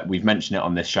doing, but we've mentioned it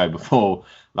on this show before,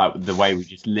 like the way we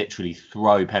just literally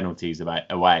throw penalties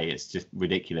away, it's just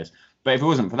ridiculous. But if it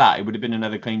wasn't for that, it would have been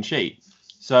another clean sheet.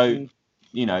 So,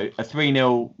 a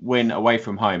 3-0 win away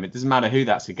from home, it doesn't matter who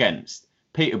that's against.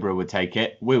 Peterborough would take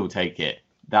it, we'll take it.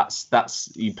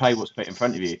 That's you play what's put in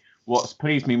front of you. What's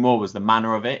pleased me more was the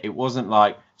manner of it. It wasn't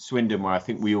like Swindon, where I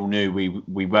think we all knew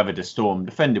we weathered a storm,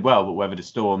 defended well, but weathered a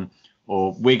storm,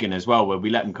 or Wigan as well, where we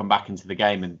let them come back into the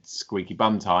game in squeaky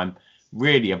bum time,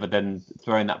 really, other than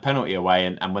throwing that penalty away.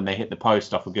 And when they hit the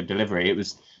post off a good delivery,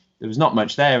 there was not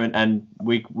much there, and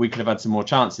we could have had some more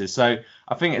chances. So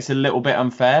I think it's a little bit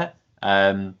unfair.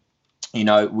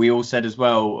 We all said as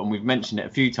well, and we've mentioned it a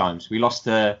few times, we lost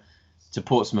to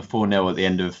Portsmouth 4-0 at the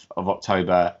end of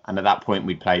October, and at that point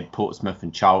we played Portsmouth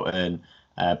and Charlton,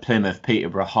 Plymouth,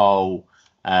 Peterborough, Hull,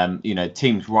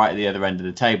 teams right at the other end of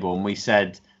the table, and we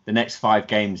said the next 5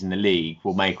 games in the league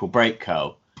will make or break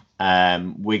Curl.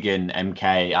 Wigan,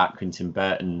 MK, Accrington,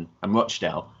 Burton and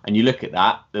Rochdale. And you look at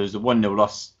that, there was a 1-0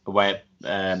 loss away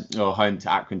or home to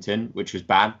Accrington, which was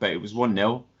bad, but it was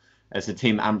 1-0 as the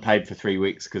team hadn't played for 3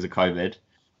 weeks because of COVID.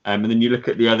 And then you look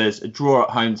at the others, a draw at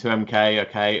home to MK,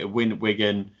 okay, a win at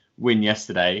Wigan, win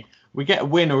yesterday. We get a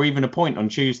win or even a point on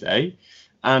Tuesday,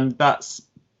 and that's,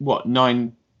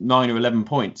 9 or 11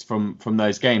 points from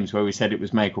those games where we said it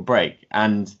was make or break.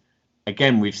 And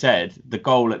again, we've said the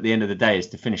goal at the end of the day is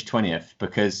to finish 20th,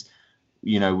 because,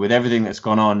 with everything that's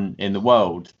gone on in the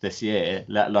world this year,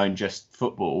 let alone just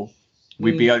football,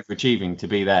 we'd be overachieving to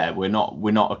be there. We're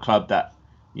not a club that,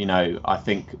 I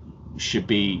think should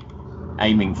be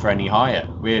aiming for any higher,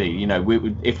 really.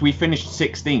 If we finished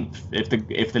 16th,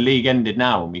 if the league ended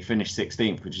now and we finished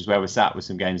 16th, which is where we're sat with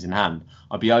some games in hand,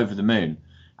 I'd be over the moon.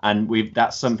 And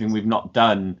that's something we've not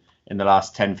done in the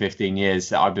last 10, 15 years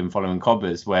that I've been following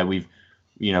Cobblers, where we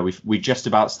just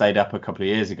about stayed up a couple of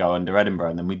years ago under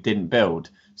Edinburgh, and then we didn't build.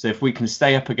 So if we can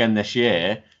stay up again this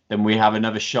year, then we have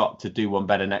another shot to do one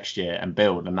better next year and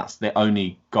build. And that's the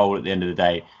only goal at the end of the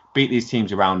day. Beat these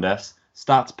teams around us,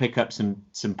 start to pick up some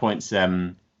points,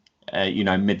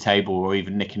 mid-table, or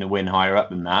even nicking a win higher up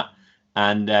than that,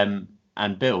 and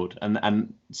build.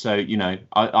 And so,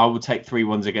 I would take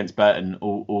 3-1s against Burton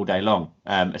all day long,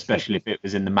 especially if it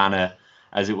was in the manner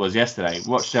as it was yesterday.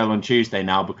 Rochdale on Tuesday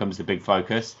now becomes the big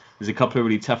focus. There's a couple of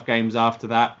really tough games after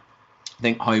that. I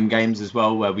think home games as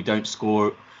well, where we don't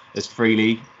score as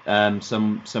freely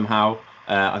somehow.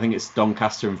 I think it's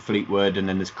Doncaster and Fleetwood, and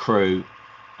then there's Crewe.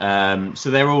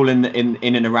 So they're all in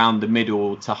and around the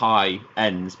middle to high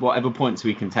ends. Whatever points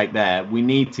we can take there, we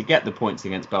need to get the points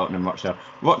against Burton and Rochdale.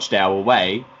 Rochdale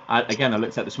away, I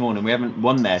looked at this morning, we haven't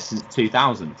won there since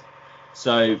 2000.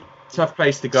 So tough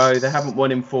place to go. They haven't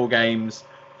won in 4 games.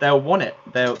 They'll want it.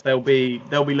 They'll be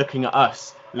looking at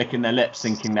us, licking their lips,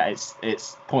 thinking that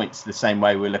it's points the same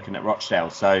way we're looking at Rochdale.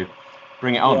 So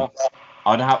bring it on. Yeah.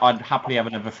 I'd happily have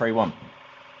another 3-1.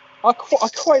 I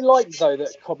quite like, though,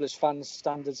 that Cobblers fans'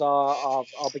 standards are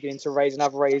beginning to raise and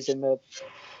have raised in the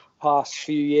past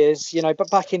few years.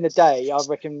 But back in the day, I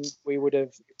reckon we would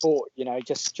have thought,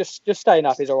 just staying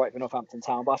up is all right for Northampton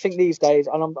Town. But I think these days,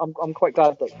 and I'm quite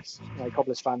glad that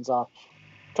Cobblers fans are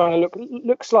trying to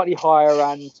look slightly higher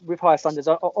and with higher standards.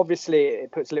 Obviously,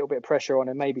 it puts a little bit of pressure on,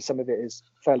 and maybe some of it is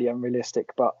fairly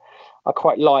unrealistic. But I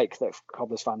quite like that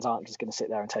Cobblers fans aren't just going to sit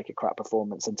there and take a crap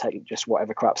performance and take just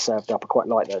whatever crap served up. I quite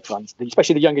like that fans,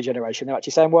 especially the younger generation. They're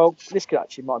actually saying, "Well, this could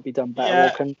actually might be done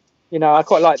better." Or I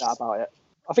quite like that about it.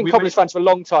 I think Cobblers fans for a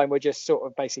long time were just sort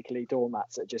of basically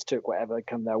doormats that just took whatever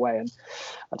come their way, and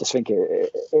I just think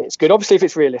it's good. Obviously, if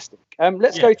it's realistic.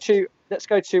 Let's go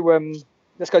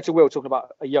to Will talking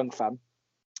about a young fan.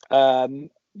 Are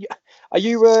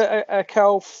you a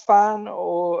Cal fan,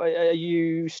 or are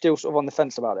you still sort of on the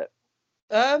fence about it?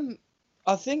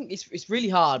 I think it's really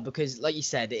hard because, like you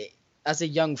said, as a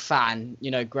young fan,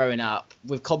 growing up,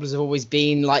 with Cobblers have always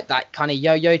been like that kind of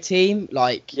yo-yo team,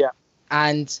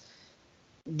 and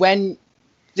when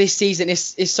this season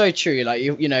is so true, like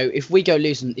if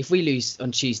we lose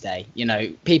on Tuesday,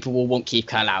 people will want Keith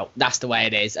Curl out. That's the way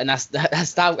it is, and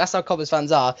that's how Cobblers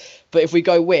fans are. But if we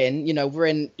go win,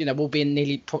 we'll be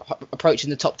nearly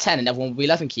approaching the top 10, and everyone will be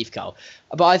loving Keith Curl.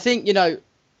 But I think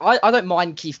I don't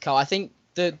mind Keith Curl. I think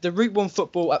the Route 1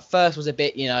 football at first was a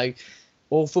bit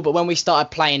awful, but when we started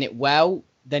playing it well,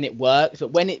 then it worked. But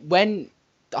when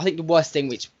I think the worst thing,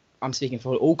 which I'm speaking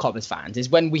for all Cobblers fans, is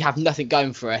when we have nothing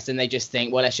going for us and they just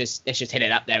think, well, let's just hit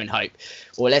it up there and hope,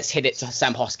 or let's hit it to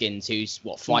Sam Hoskins, who's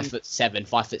 5'7",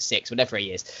 5'6", whatever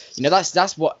he is.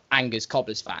 That's what angers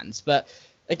Cobblers fans. But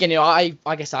again,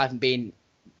 I guess I haven't been,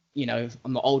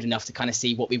 I'm not old enough to kind of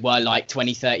see what we were like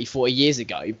 20, 30, 40 years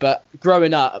ago. But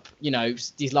growing up,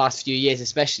 these last few years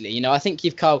especially, I think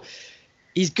Keith Curl,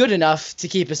 he's good enough to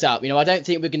keep us up. I don't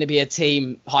think we're going to be a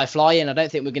team high flying. I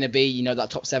don't think we're going to be, that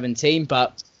top 7 team,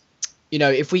 but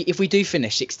if we do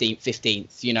finish 16th,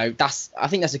 15th, I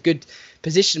think that's a good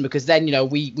position, because then,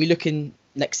 we look in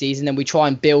next season and we try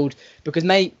and build, because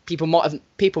people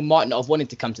might not have wanted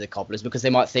to come to the Cobblers because they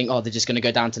might think, oh, they're just going to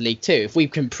go down to League 2. If we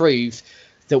can prove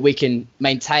that we can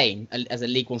maintain as a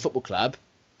League 1 football club,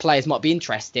 players might be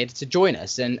interested to join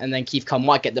us, and then Keith Curl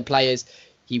might get the players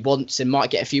he wants and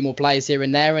might get a few more players here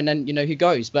and there, and then who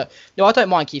goes. But no, I don't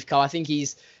mind Keith Curl. I think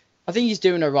he's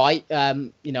doing all right.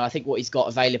 I think what he's got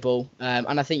available,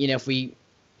 and I think if we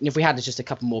had just a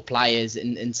couple more players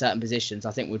in certain positions,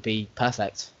 I think would be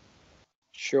perfect.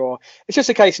 Sure, it's just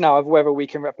a case now of whether we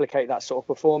can replicate that sort of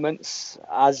performance,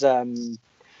 as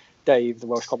Dave, the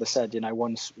Welsh Cobbler, said.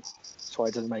 Once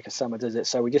it doesn't make a summer, does it?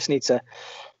 So we just need to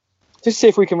just see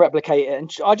if we can replicate it.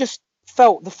 And I just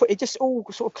felt it just all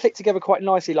sort of clicked together quite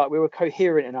nicely, like we were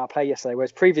coherent in our play yesterday.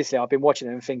 Whereas previously I've been watching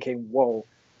it and thinking, whoa.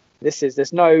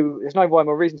 There's no rhyme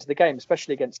or reason to the game,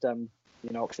 especially against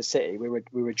Oxford City. We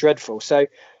were dreadful. So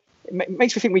it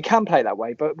makes me think we can play that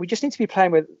way, but we just need to be playing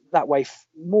with that way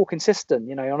more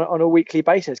consistent. On a weekly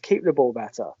basis, keep the ball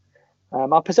better.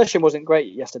 Our possession wasn't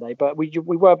great yesterday, but we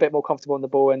were a bit more comfortable on the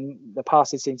ball, and the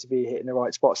passes seem to be hitting the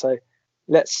right spot. So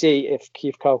let's see if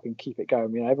Keith Curl can keep it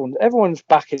going. Everyone's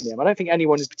backing him. I don't think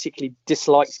anyone particularly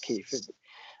dislikes Keith.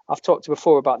 I've talked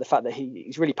before about the fact that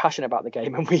he's really passionate about the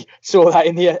game, and we saw that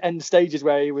in the end stages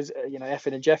where he was,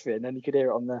 effing and jeffing, and you could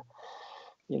hear it on the,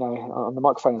 on the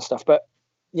microphone and stuff. But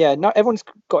yeah, no, everyone's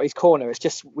got his corner. It's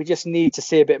just we just need to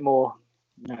see a bit more,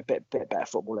 a bit better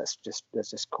football. Let's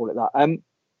just call it that.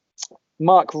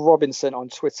 Mark Robinson on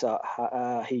Twitter,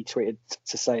 he tweeted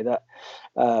to say that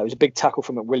it was a big tackle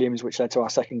from McWilliams, which led to our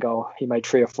second goal. He made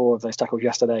 3 or 4 of those tackles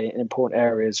yesterday in important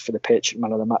areas for the pitch.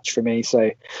 Man of the match for me,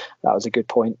 so that was a good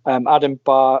point. Adam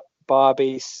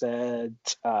Barbie said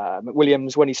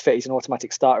McWilliams, when he's fit, he's an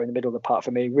automatic starter in the middle of the park for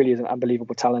me. Really is an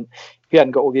unbelievable talent. If he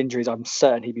hadn't got all the injuries, I'm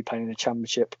certain he'd be playing in the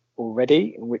Championship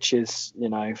already, which is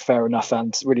fair enough,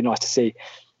 and really nice to see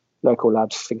local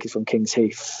lads, I think he's from Kings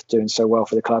Heath, doing so well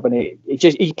for the club, and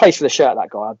he plays for the shirt, that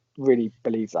guy. I really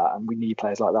believe that, and we need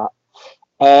players like that.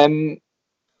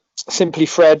 Simply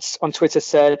Freds on Twitter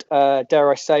said,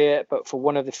 dare I say it, but for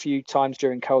one of the few times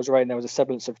during Curl's reign there was a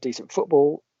semblance of decent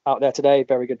football out there today.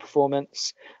 Very good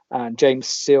performance. And James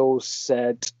Seals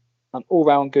said, an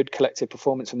all-round good collective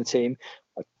performance from the team.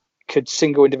 I could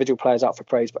single individual players out for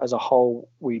praise, but as a whole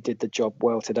we did the job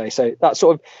well today. So that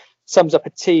sort of sums up a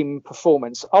team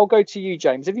performance. I'll go to you,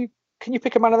 James. Can you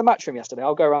pick a man of the match from yesterday?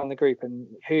 I'll go around the group, and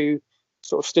who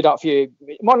sort of stood out for you?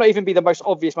 It might not even be the most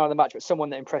obvious man of the match, but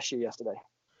someone that impressed you yesterday.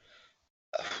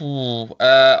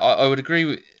 I would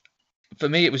agree. For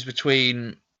me, it was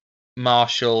between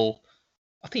Marshall.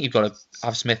 I think you've got to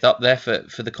have Smith up there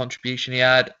for the contribution he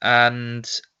had, and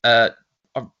I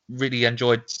really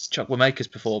enjoyed Chuck Wamaker's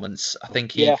performance. I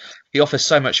think he offers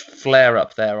so much flair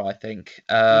up there, I think.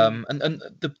 And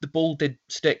the ball did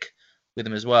stick with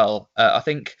him as well. I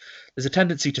think there's a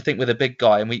tendency to think with a big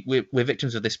guy, and we're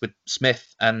victims of this with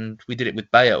Smith, and we did it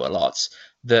with Bayo a lot,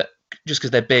 that just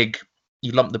because they're big,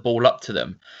 you lump the ball up to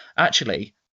them.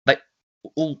 Actually,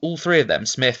 all three of them,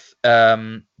 Smith,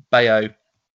 Bayo,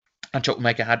 and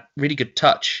Chukwuemeka, had really good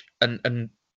touch and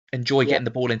enjoy getting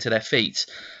the ball into their feet.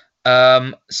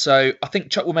 So I think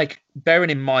Chukwuemeka, bearing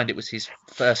in mind it was his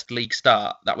first league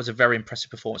start, that was a very impressive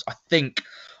performance. I think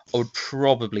I would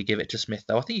probably give it to Smith,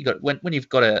 though. I think when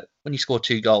you score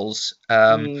 2 goals,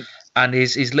 and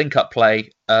his link up play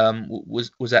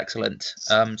was excellent.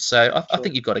 So I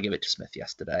think you've got to give it to Smith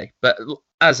yesterday. But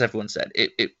as everyone said,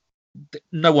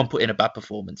 no one put in a bad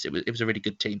performance. It was a really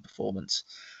good team performance.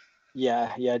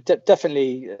 Yeah,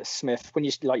 definitely Smith. When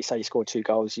you, like you say, you scored 2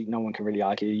 goals, no one can really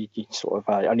argue. You sort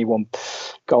of only 1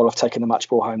 goal off taking the match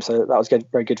ball home, so that was good,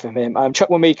 very good for him.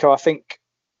 Chukwuemeka, I think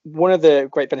one of the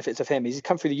great benefits of him is he's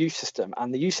come through the youth system,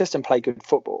 and the youth system play good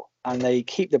football, and they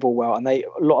keep the ball well, and a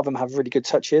lot of them have really good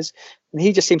touches. And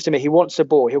he just seems to me, he wants the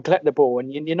ball, he'll collect the ball,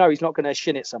 and you know he's not going to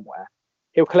shin it somewhere.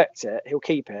 He'll collect it, he'll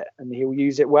keep it, and he'll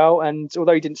use it well. And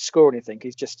although he didn't score anything,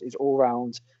 his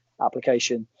all-round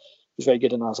application was very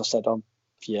good. And as I said, I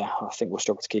think we'll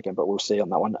struggle to keep him, but we'll see on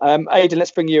that one. Aidan,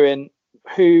 let's bring you in.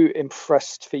 Who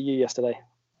impressed for you yesterday?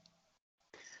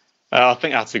 I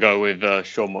think I have to go with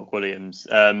Sean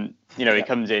McWilliams. He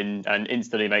comes in and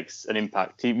instantly makes an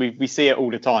impact. We see it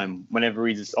all the time. Whenever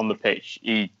he's on the pitch,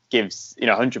 he gives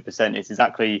 100%. It's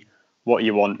exactly what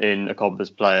you want in a Cobblers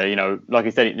player. Like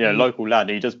I said, local lad.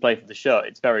 He does play for the shirt.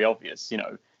 It's very obvious.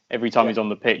 Every time he's on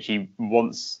the pitch, he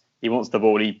wants the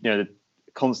ball. The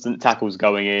constant tackles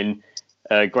going in.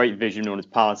 Great vision on his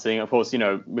passing. Of course,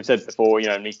 we've said before,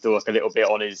 needs to work a little bit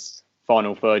on his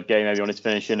final third game, maybe on his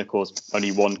finishing. Of course,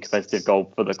 only 1 competitive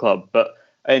goal for the club, but at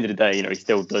the end of the day, he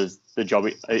still does the job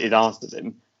it is asked of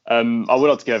him. I would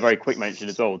like to give a very quick mention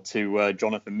as well to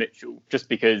Jonathan Mitchell, just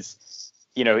because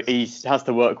he has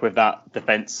to work with that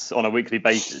defence on a weekly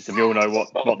basis, and we all know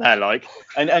what they're like.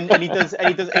 And he does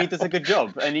a good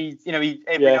job. And he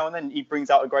every now and then he brings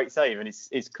out a great save, and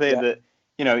it's clear that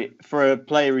for a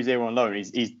player who's here on loan,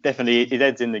 he's definitely, his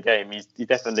head's in the game. He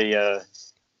definitely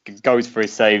goes for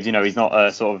his saves. He's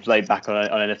not sort of laid back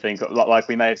on anything like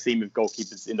we may have seen with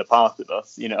goalkeepers in the past with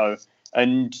us.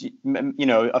 And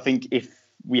I think if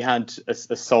we had a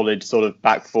solid sort of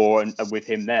back four and with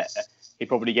him there, he'd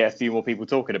probably get a few more people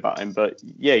talking about him. But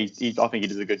yeah, I think he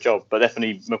does a good job. But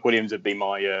definitely McWilliams would be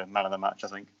my man of the match, I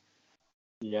think.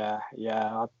 Yeah.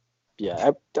 I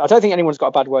don't think anyone's got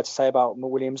a bad word to say about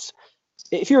McWilliams.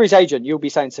 If you're his agent, you'll be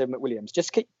saying to McWilliams,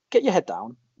 just get your head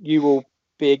down. You'll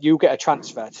get a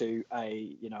transfer to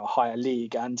a higher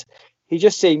league, and he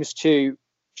just seems to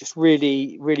just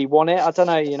really, really want it. I don't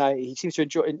know, he seems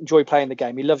to enjoy playing the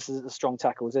game. He loves the strong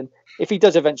tackles, and if he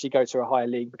does eventually go to a higher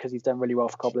league because he's done really well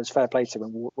for Cobblers, fair play to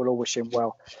him. We'll all wish him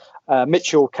well.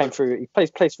 Mitchell came through. He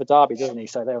plays for Derby, doesn't he?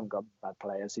 So they haven't got bad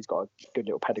players. He's got a good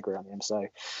little pedigree on him. So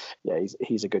yeah,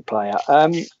 he's a good player.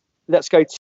 Let's go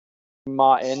to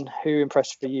Martin. Who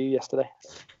impressed for you yesterday?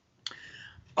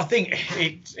 I think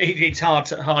it's hard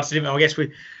to limit. I guess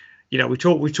we've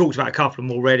talked about a couple of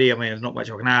them already. I mean, there's not much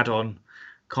I can add on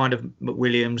kind of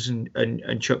McWilliams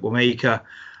and Chukwuemeka.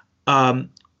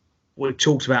 We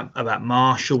talked about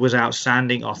Marshall was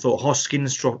outstanding. I thought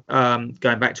Hoskins going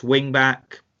back to wing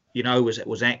back,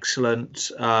 was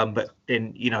excellent. But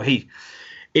then he,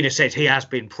 in a sense, he has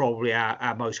been probably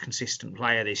our most consistent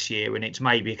player this year, and it's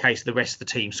maybe a case of the rest of the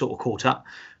team sort of caught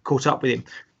up with him.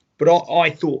 But I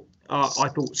thought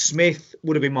Smith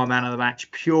would have been my man of the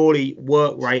match, purely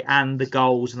work rate and the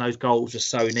goals, and those goals are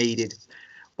so needed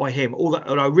by him.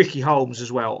 Although Ricky Holmes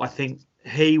as well, I think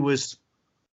he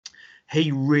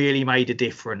really made a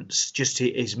difference. Just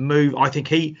his move, I think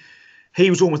he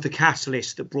was almost the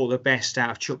catalyst that brought the best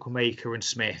out of Chukwuemeka and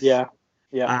Smith. Yeah.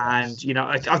 And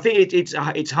I think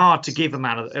it's hard to give a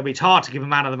man of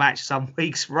the match some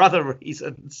weeks for other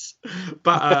reasons,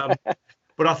 but.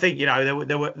 But I think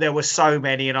there were so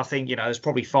many, and I think there's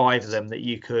probably 5 of them that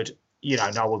you could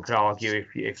no one could argue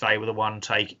if they were the one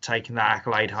taking that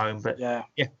accolade home. But yeah,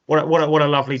 what a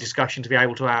lovely discussion to be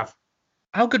able to have.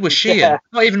 How good was Sheehan? Yeah.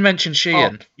 Not even mentioned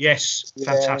Sheehan. Oh, yes,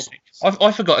 fantastic.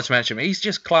 I forgot to mention him. He's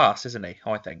just class, isn't he?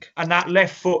 I think. And that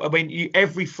left foot. I mean,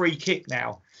 every free kick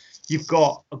now, you've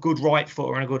got a good right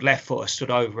footer and a good left footer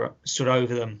stood over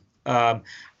them. And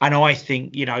I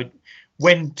think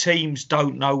when teams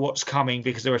don't know what's coming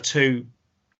because there are 2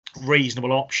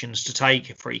 reasonable options to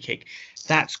take a free kick,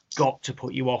 that's got to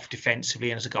put you off defensively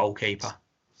and as a goalkeeper.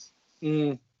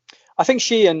 I think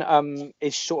Sheehan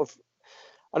is sort of,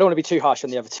 I don't want to be too harsh on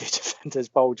the other 2 defenders,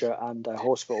 Bolger and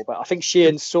Horsfall, but I think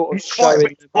Sheehan's sort of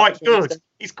showing... quite good.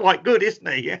 He's quite good,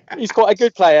 isn't he? Yeah. He's quite a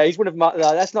good player. He's one of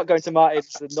let's not go into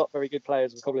Martin's not very good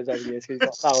players with Cobblers over the years because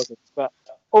he's got thousands. But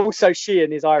Also,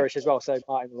 Sheehan is Irish as well, so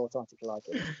Martin will automatically like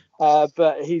it.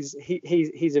 But he's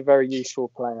a very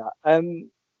useful player.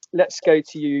 Let's go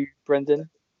to you, Brendan.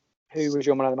 Who was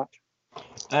your man of the match?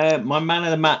 My man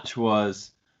of the match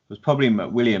was probably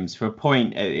McWilliams. For a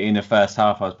point in the first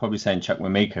half, I was probably saying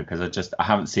Chukwuemeka because I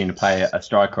haven't seen a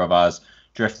striker of ours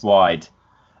drift wide,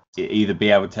 either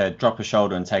be able to drop a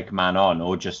shoulder and take a man on,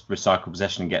 or just recycle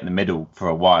possession and get in the middle for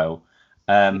a while.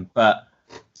 But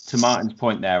to Martin's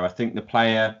point there, I think the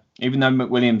player, even though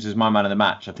McWilliams is my man of the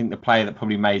match, I think the player that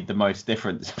probably made the most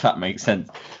difference, if that makes sense,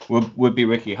 would be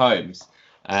Ricky Holmes,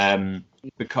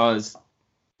 because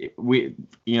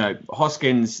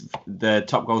Hoskins, the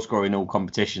top goal scorer in all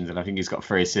competitions, and I think he's got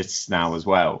 3 assists now as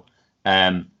well.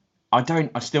 I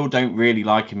still don't really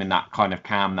like him in that kind of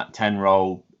cam, that 10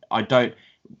 role.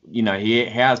 He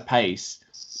has pace,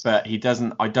 but he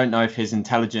doesn't. I don't know if his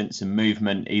intelligence and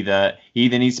movement he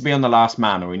either needs to be on the last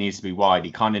man or he needs to be wide.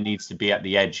 He kind of needs to be at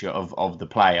the edge of the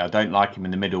play. I don't like him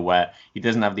in the middle where he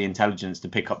doesn't have the intelligence to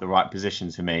pick up the right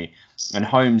positions for me. And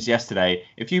Holmes yesterday,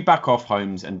 if you back off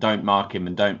Holmes and don't mark him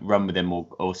and don't run with him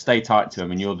or stay tight to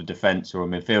him and you're the defence or a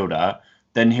midfielder,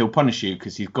 then he'll punish you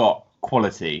because he's got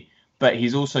quality. But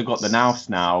he's also got the nous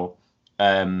now.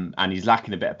 And he's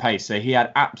lacking a bit of pace. So he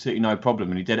had absolutely no problem,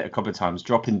 and he did it a couple of times,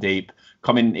 dropping deep,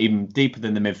 coming even deeper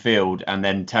than the midfield, and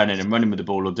then turning and running with the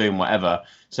ball or doing whatever.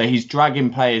 So he's dragging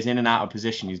players in and out of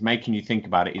position. He's making you think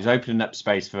about it. He's opening up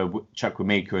space for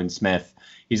Chukwuemeka and Smith.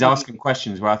 He's asking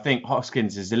questions where I think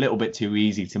Hoskins is a little bit too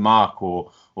easy to mark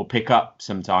or pick up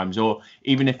sometimes. Or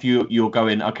even if you're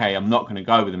going, okay, I'm not going to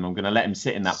go with him, I'm going to let him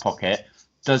sit in that pocket.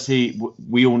 Does he?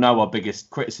 We all know our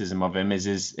biggest criticism of him is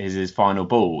his final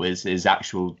ball, is his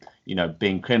actual,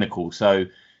 being clinical. So,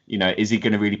 is he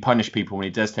going to really punish people when he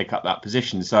does take up that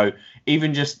position? So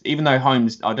even though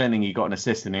Holmes, I don't think he got an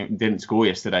assist and he didn't score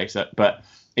yesterday. But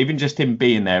even just him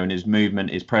being there and his movement,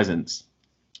 his presence,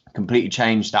 completely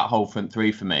changed that whole front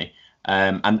three for me.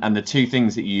 And the two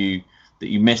things that you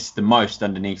miss the most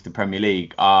underneath the Premier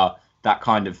League are that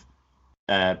kind of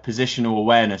positional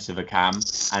awareness of a cam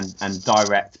and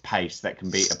direct pace that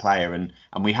can beat a player, and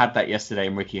we had that yesterday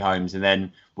in Ricky Holmes. And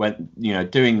then when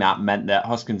doing that meant that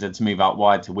Hoskins had to move out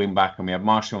wide to wing back, and we have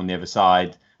Marshall on the other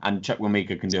side, and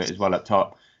Chukwuemeka can do it as well up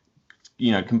top.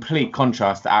 Complete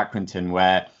contrast to Accrington,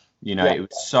 where it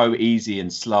was so easy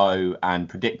and slow and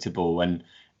predictable, and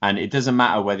it doesn't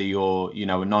matter whether you're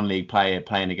a non-league player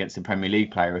playing against a Premier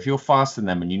League player. If you're faster than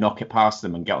them and you knock it past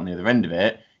them and get on the other end of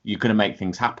it, you're going to make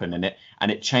things happen,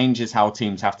 and it changes how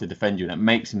teams have to defend you, and it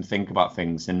makes them think about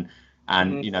things. And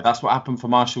that's what happened for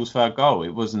Marshall's third goal. It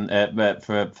wasn't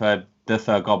for the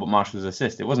third goal, but Marshall's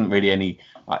assist. It wasn't really any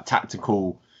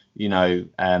tactical,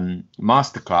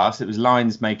 masterclass. It was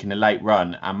Lyons making a late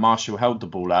run, and Marshall held the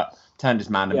ball up, turned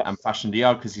his man, and fashioned a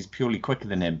yard because he's purely quicker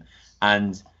than him.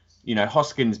 And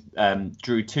Hoskins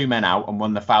drew 2 men out and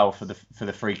won the foul for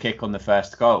the free kick on the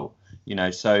first goal.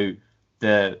 So.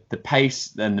 The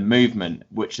pace and the movement,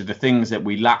 which are the things that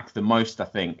we lack the most, I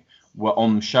think, were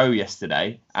on show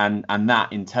yesterday, and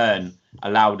that in turn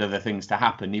allowed other things to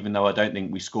happen. Even though I don't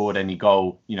think we scored any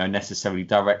goal, necessarily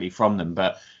directly from them,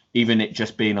 but even it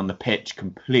just being on the pitch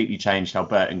completely changed how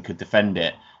Burton could defend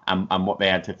it and what they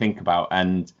had to think about.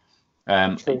 And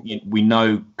we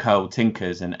know Curl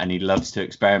tinkers and he loves to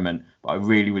experiment, but I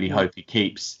really, really hope he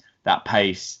keeps that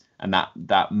pace and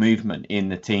that movement in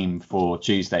the team for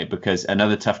Tuesday, because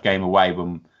another tough game away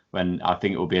when I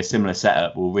think it will be a similar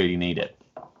setup, we'll really need it.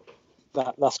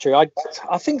 That's true. I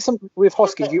think with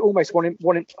Hoskins, you almost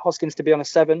want Hoskins to be on a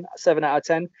 7 out of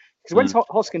 10, because when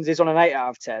Hoskins is on an 8 out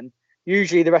of 10,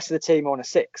 usually the rest of the team are on a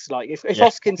 6. Like if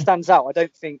Hoskins stands out, I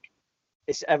don't think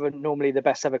it's ever normally the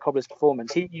best ever Cobblers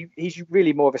performance. He's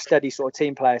really more of a steady sort of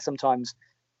team player. Sometimes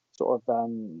sort of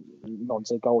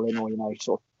nods a goal in, or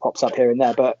sort of pops up here and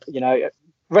there, but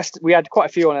we had quite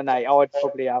a few on an 8. I would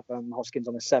probably have Hoskins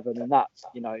on a 7, and that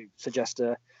suggests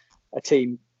a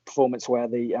team performance where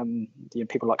the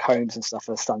people like Holmes and stuff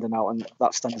are standing out, and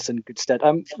that stands us in good stead.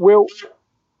 Will,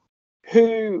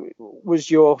 who was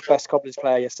your best Cobblers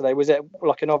player yesterday? Was it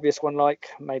like an obvious one, like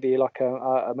maybe like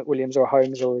a McWilliams or a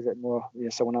Holmes, or is it more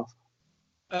someone else?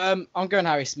 I'm going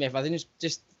Harry Smith. I think it's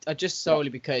just solely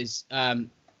because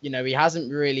he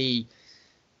hasn't really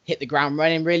hit the ground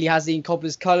running, really has he in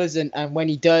Cobblers colours, and when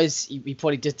he does, he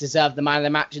probably just deserved the man of the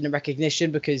match and the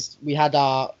recognition, because we had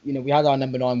our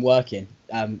number 9 working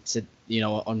on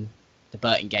the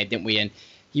Burton game, didn't we? And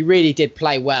he really did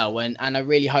play well, and I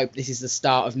really hope this is the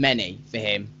start of many for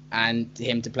him, and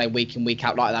him to play week in, week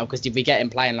out like that, because if we get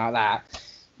him playing like that,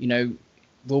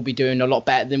 we'll be doing a lot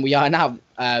better than we are now.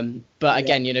 But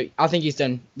again, I think he's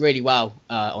done really well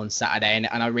on Saturday,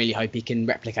 and I really hope he can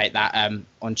replicate that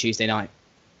on Tuesday night.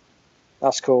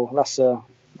 That's cool. That's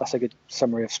a good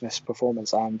summary of Smith's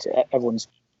performance, and everyone's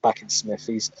backing Smith.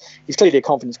 He's clearly a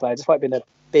confidence player, despite being a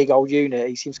big old unit.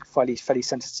 He seems fairly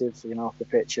sensitive, off the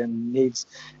pitch, and needs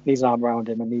an arm around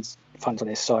him and needs fans on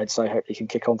his side. So I hope he can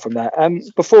kick on from there.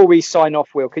 Before we sign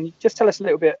off, Will, can you just tell us a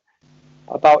little bit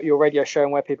about your radio show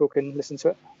and where people can listen to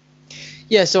it?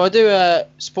 Yeah, so I do a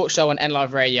sports show on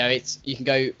NLive Radio. You can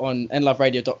go on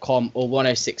nliveradio.com or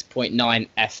 106.9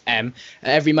 FM.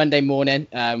 Every Monday morning,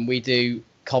 we do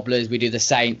Cobblers, we do the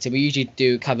Saints, and we usually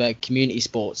do cover community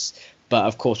sports. But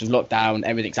of course, with lockdown,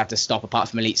 everything's had to stop apart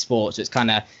from elite sports. So it's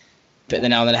kind of put the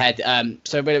nail on the head.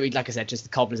 So really, like I said, just the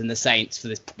Cobblers and the Saints for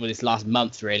this last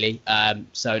month, really.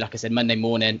 So like I said, Monday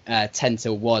morning, 10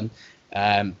 till 1.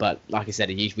 But like I said,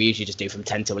 we usually just do from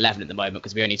 10 to 11 at the moment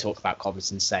because we only talk about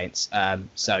Cobblers and Saints.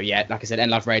 So yeah, like I said,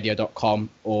 nliveradio.com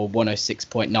or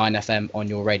 106.9 FM on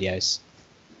your radios.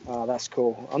 Oh, that's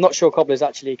cool. I'm not sure Cobblers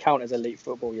actually count as elite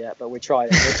football yet, but we're trying.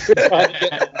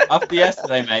 After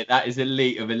yesterday, mate, that is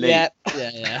elite of elite.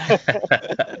 Yeah.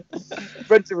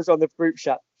 Brenton was on the group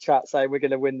chat saying we're going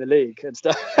to win the league and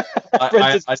stuff. I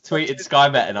tweeted Sky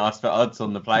Bet and asked for odds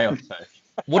on the playoffs.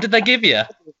 What did they give you?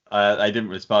 They didn't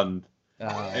respond.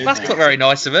 That's not very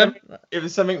nice of him. It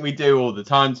was something we do all the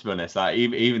time, to be honest. Like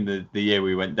even the year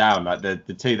we went down, like the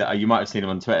two that you might have seen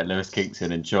them on Twitter, Lewis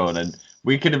Kingston and Sean, and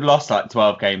we could have lost like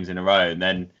 12 games in a row, and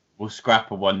then we'll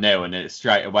scrap a 1-0, and it's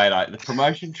straight away like the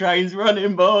promotion train's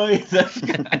running, boys. We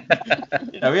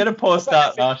had a poor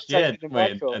start last year, didn't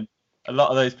we? And a lot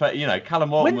of those players, Callum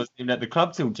Morton wasn't even at the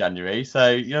club till January,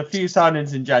 so a few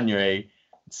signings in January.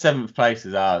 7th place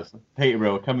is ours.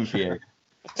 Peterborough coming for you.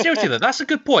 Seriously though, that's a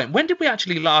good point. When did we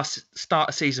actually last start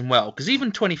a season well? Because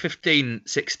even 2015-16,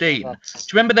 do you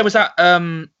remember there was that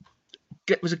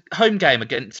it was a home game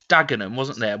against Dagenham,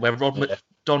 wasn't there, where Rod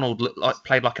McDonald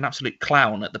played like an absolute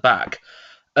clown at the back,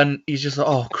 and he's just like,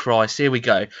 oh Christ, here we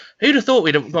go. Who'd have thought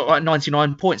we'd have got like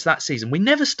 99 points that season? We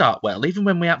never start well, even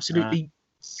when we absolutely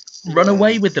run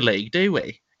away with the league, do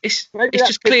we? It's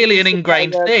just clearly an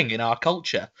ingrained thing in our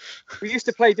culture. We used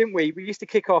to play, didn't we? We used to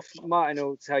kick off, Martin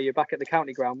will tell you, back at the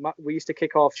county ground. We used to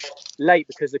kick off late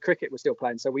because the cricket was still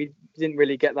playing. So we didn't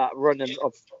really get that run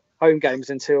of home games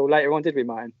until later on, did we,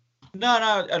 Martin?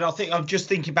 No. And I think I'm just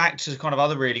thinking back to kind of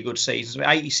other really good seasons.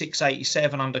 86,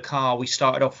 87 under Carr, we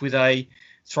started off with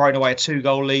throwing away a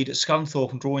 2-goal lead at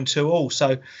Scunthorpe and drawing 2-2.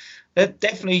 So there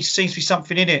definitely seems to be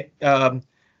something in it.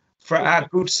 For our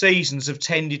good seasons have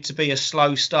tended to be a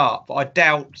slow start, but I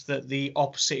doubt that the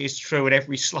opposite is true, and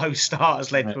every slow start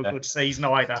has led to a good season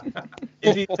either.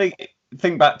 If you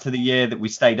think back to the year that we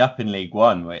stayed up in League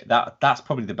One, that's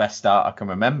probably the best start I can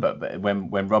remember. But when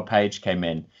Rob Page came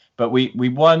in, but we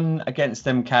won against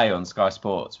MK on Sky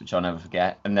Sports, which I'll never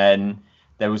forget. And then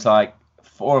there was like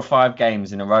 4 or 5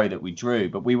 games in a row that we drew,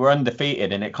 but we were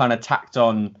undefeated, and it kind of tacked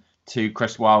on to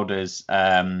Chris Wilder's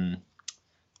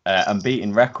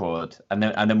unbeaten record, and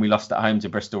then we lost at home to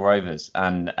Bristol Rovers,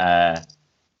 and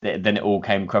then it all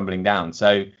came crumbling down.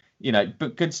 So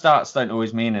but good starts don't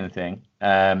always mean anything.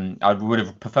 I would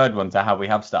have preferred one to how we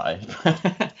have started,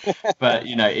 but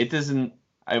it doesn't.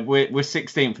 We're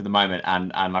 16th at the moment,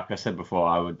 and like I said before,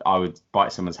 I would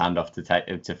bite someone's hand off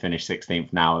to finish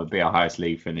 16th now. It'd be our highest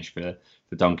league finish for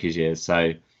Donkeys years.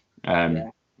 So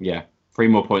 3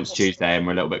 more points Tuesday, and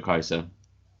we're a little bit closer.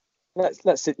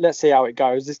 Let's see how it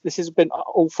goes. This has been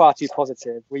all far too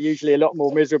positive. We're usually a lot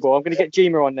more miserable. I'm going to get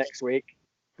Gima on next week.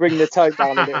 Bring the tone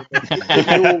down a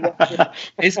little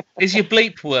bit. Is your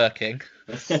bleep working?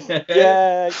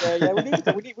 Yeah.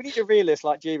 We need a realist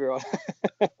like Gima on.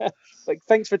 But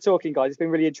thanks for talking, guys. It's been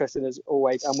really interesting as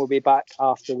always, and we'll be back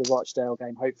after the Rochdale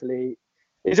game. Hopefully,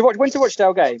 when's the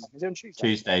Rochdale game? Is it on Tuesday?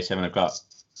 Tuesday, 7:00.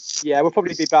 Yeah, we'll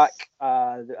probably be back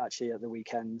actually at the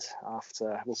weekend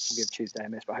after. We'll give Tuesday a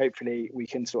miss, but hopefully we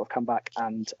can sort of come back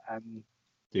and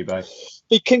do both.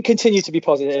 We can continue to be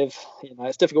positive.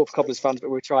 It's difficult for Cobblers fans, but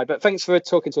we'll try. But thanks for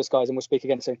talking to us, guys, and we'll speak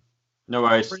again soon. No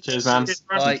worries. Cheers, man.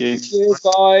 Bye. Cheers,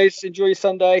 guys. Enjoy your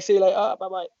Sunday. See you later.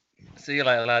 Bye-bye. See you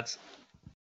later, lads.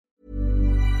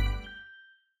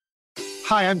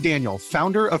 Hi, I'm Daniel,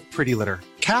 founder of Pretty Litter.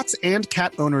 Cats and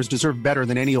cat owners deserve better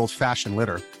than any old-fashioned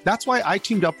litter. That's why I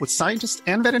teamed up with scientists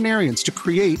and veterinarians to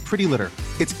create Pretty Litter.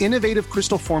 Its innovative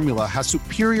crystal formula has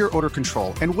superior odor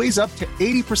control and weighs up to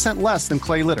 80% less than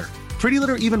clay litter. Pretty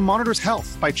Litter even monitors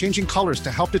health by changing colors to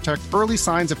help detect early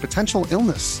signs of potential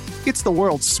illness. It's the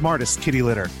world's smartest kitty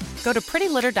litter. Go to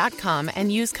prettylitter.com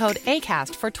and use code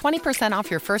ACAST for 20% off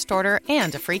your first order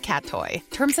and a free cat toy.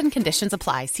 Terms and conditions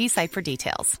apply. See site for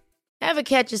details. Ever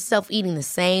catch yourself eating the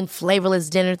same flavorless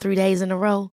dinner 3 days in a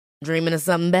row? Dreaming of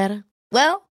something better?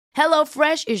 Well,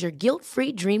 HelloFresh is your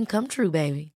guilt-free dream come true,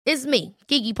 baby. It's me,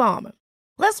 Keke Palmer.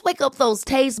 Let's wake up those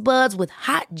taste buds with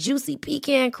hot, juicy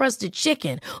pecan-crusted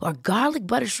chicken or garlic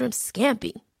butter shrimp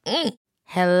scampi.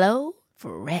 Hello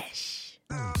Fresh.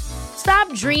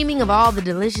 Stop dreaming of all the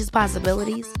delicious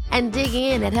possibilities and dig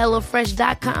in at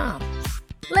HelloFresh.com.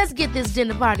 Let's get this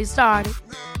dinner party started.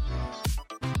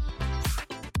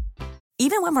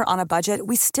 Even when we're on a budget,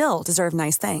 we still deserve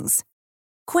nice things.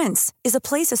 Quince is a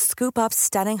place to scoop up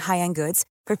stunning high-end goods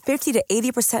for 50 to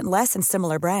 80% less than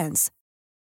similar brands.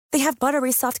 They have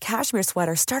buttery soft cashmere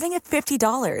sweaters starting at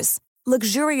 $50,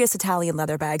 luxurious Italian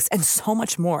leather bags, and so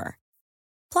much more.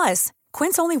 Plus,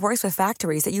 Quince only works with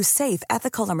factories that use safe,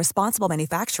 ethical, and responsible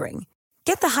manufacturing.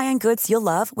 Get the high-end goods you'll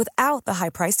love without the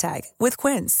high price tag with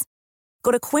Quince.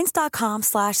 Go to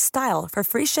quince.com/style for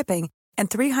free shipping and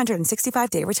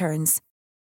 365-day returns.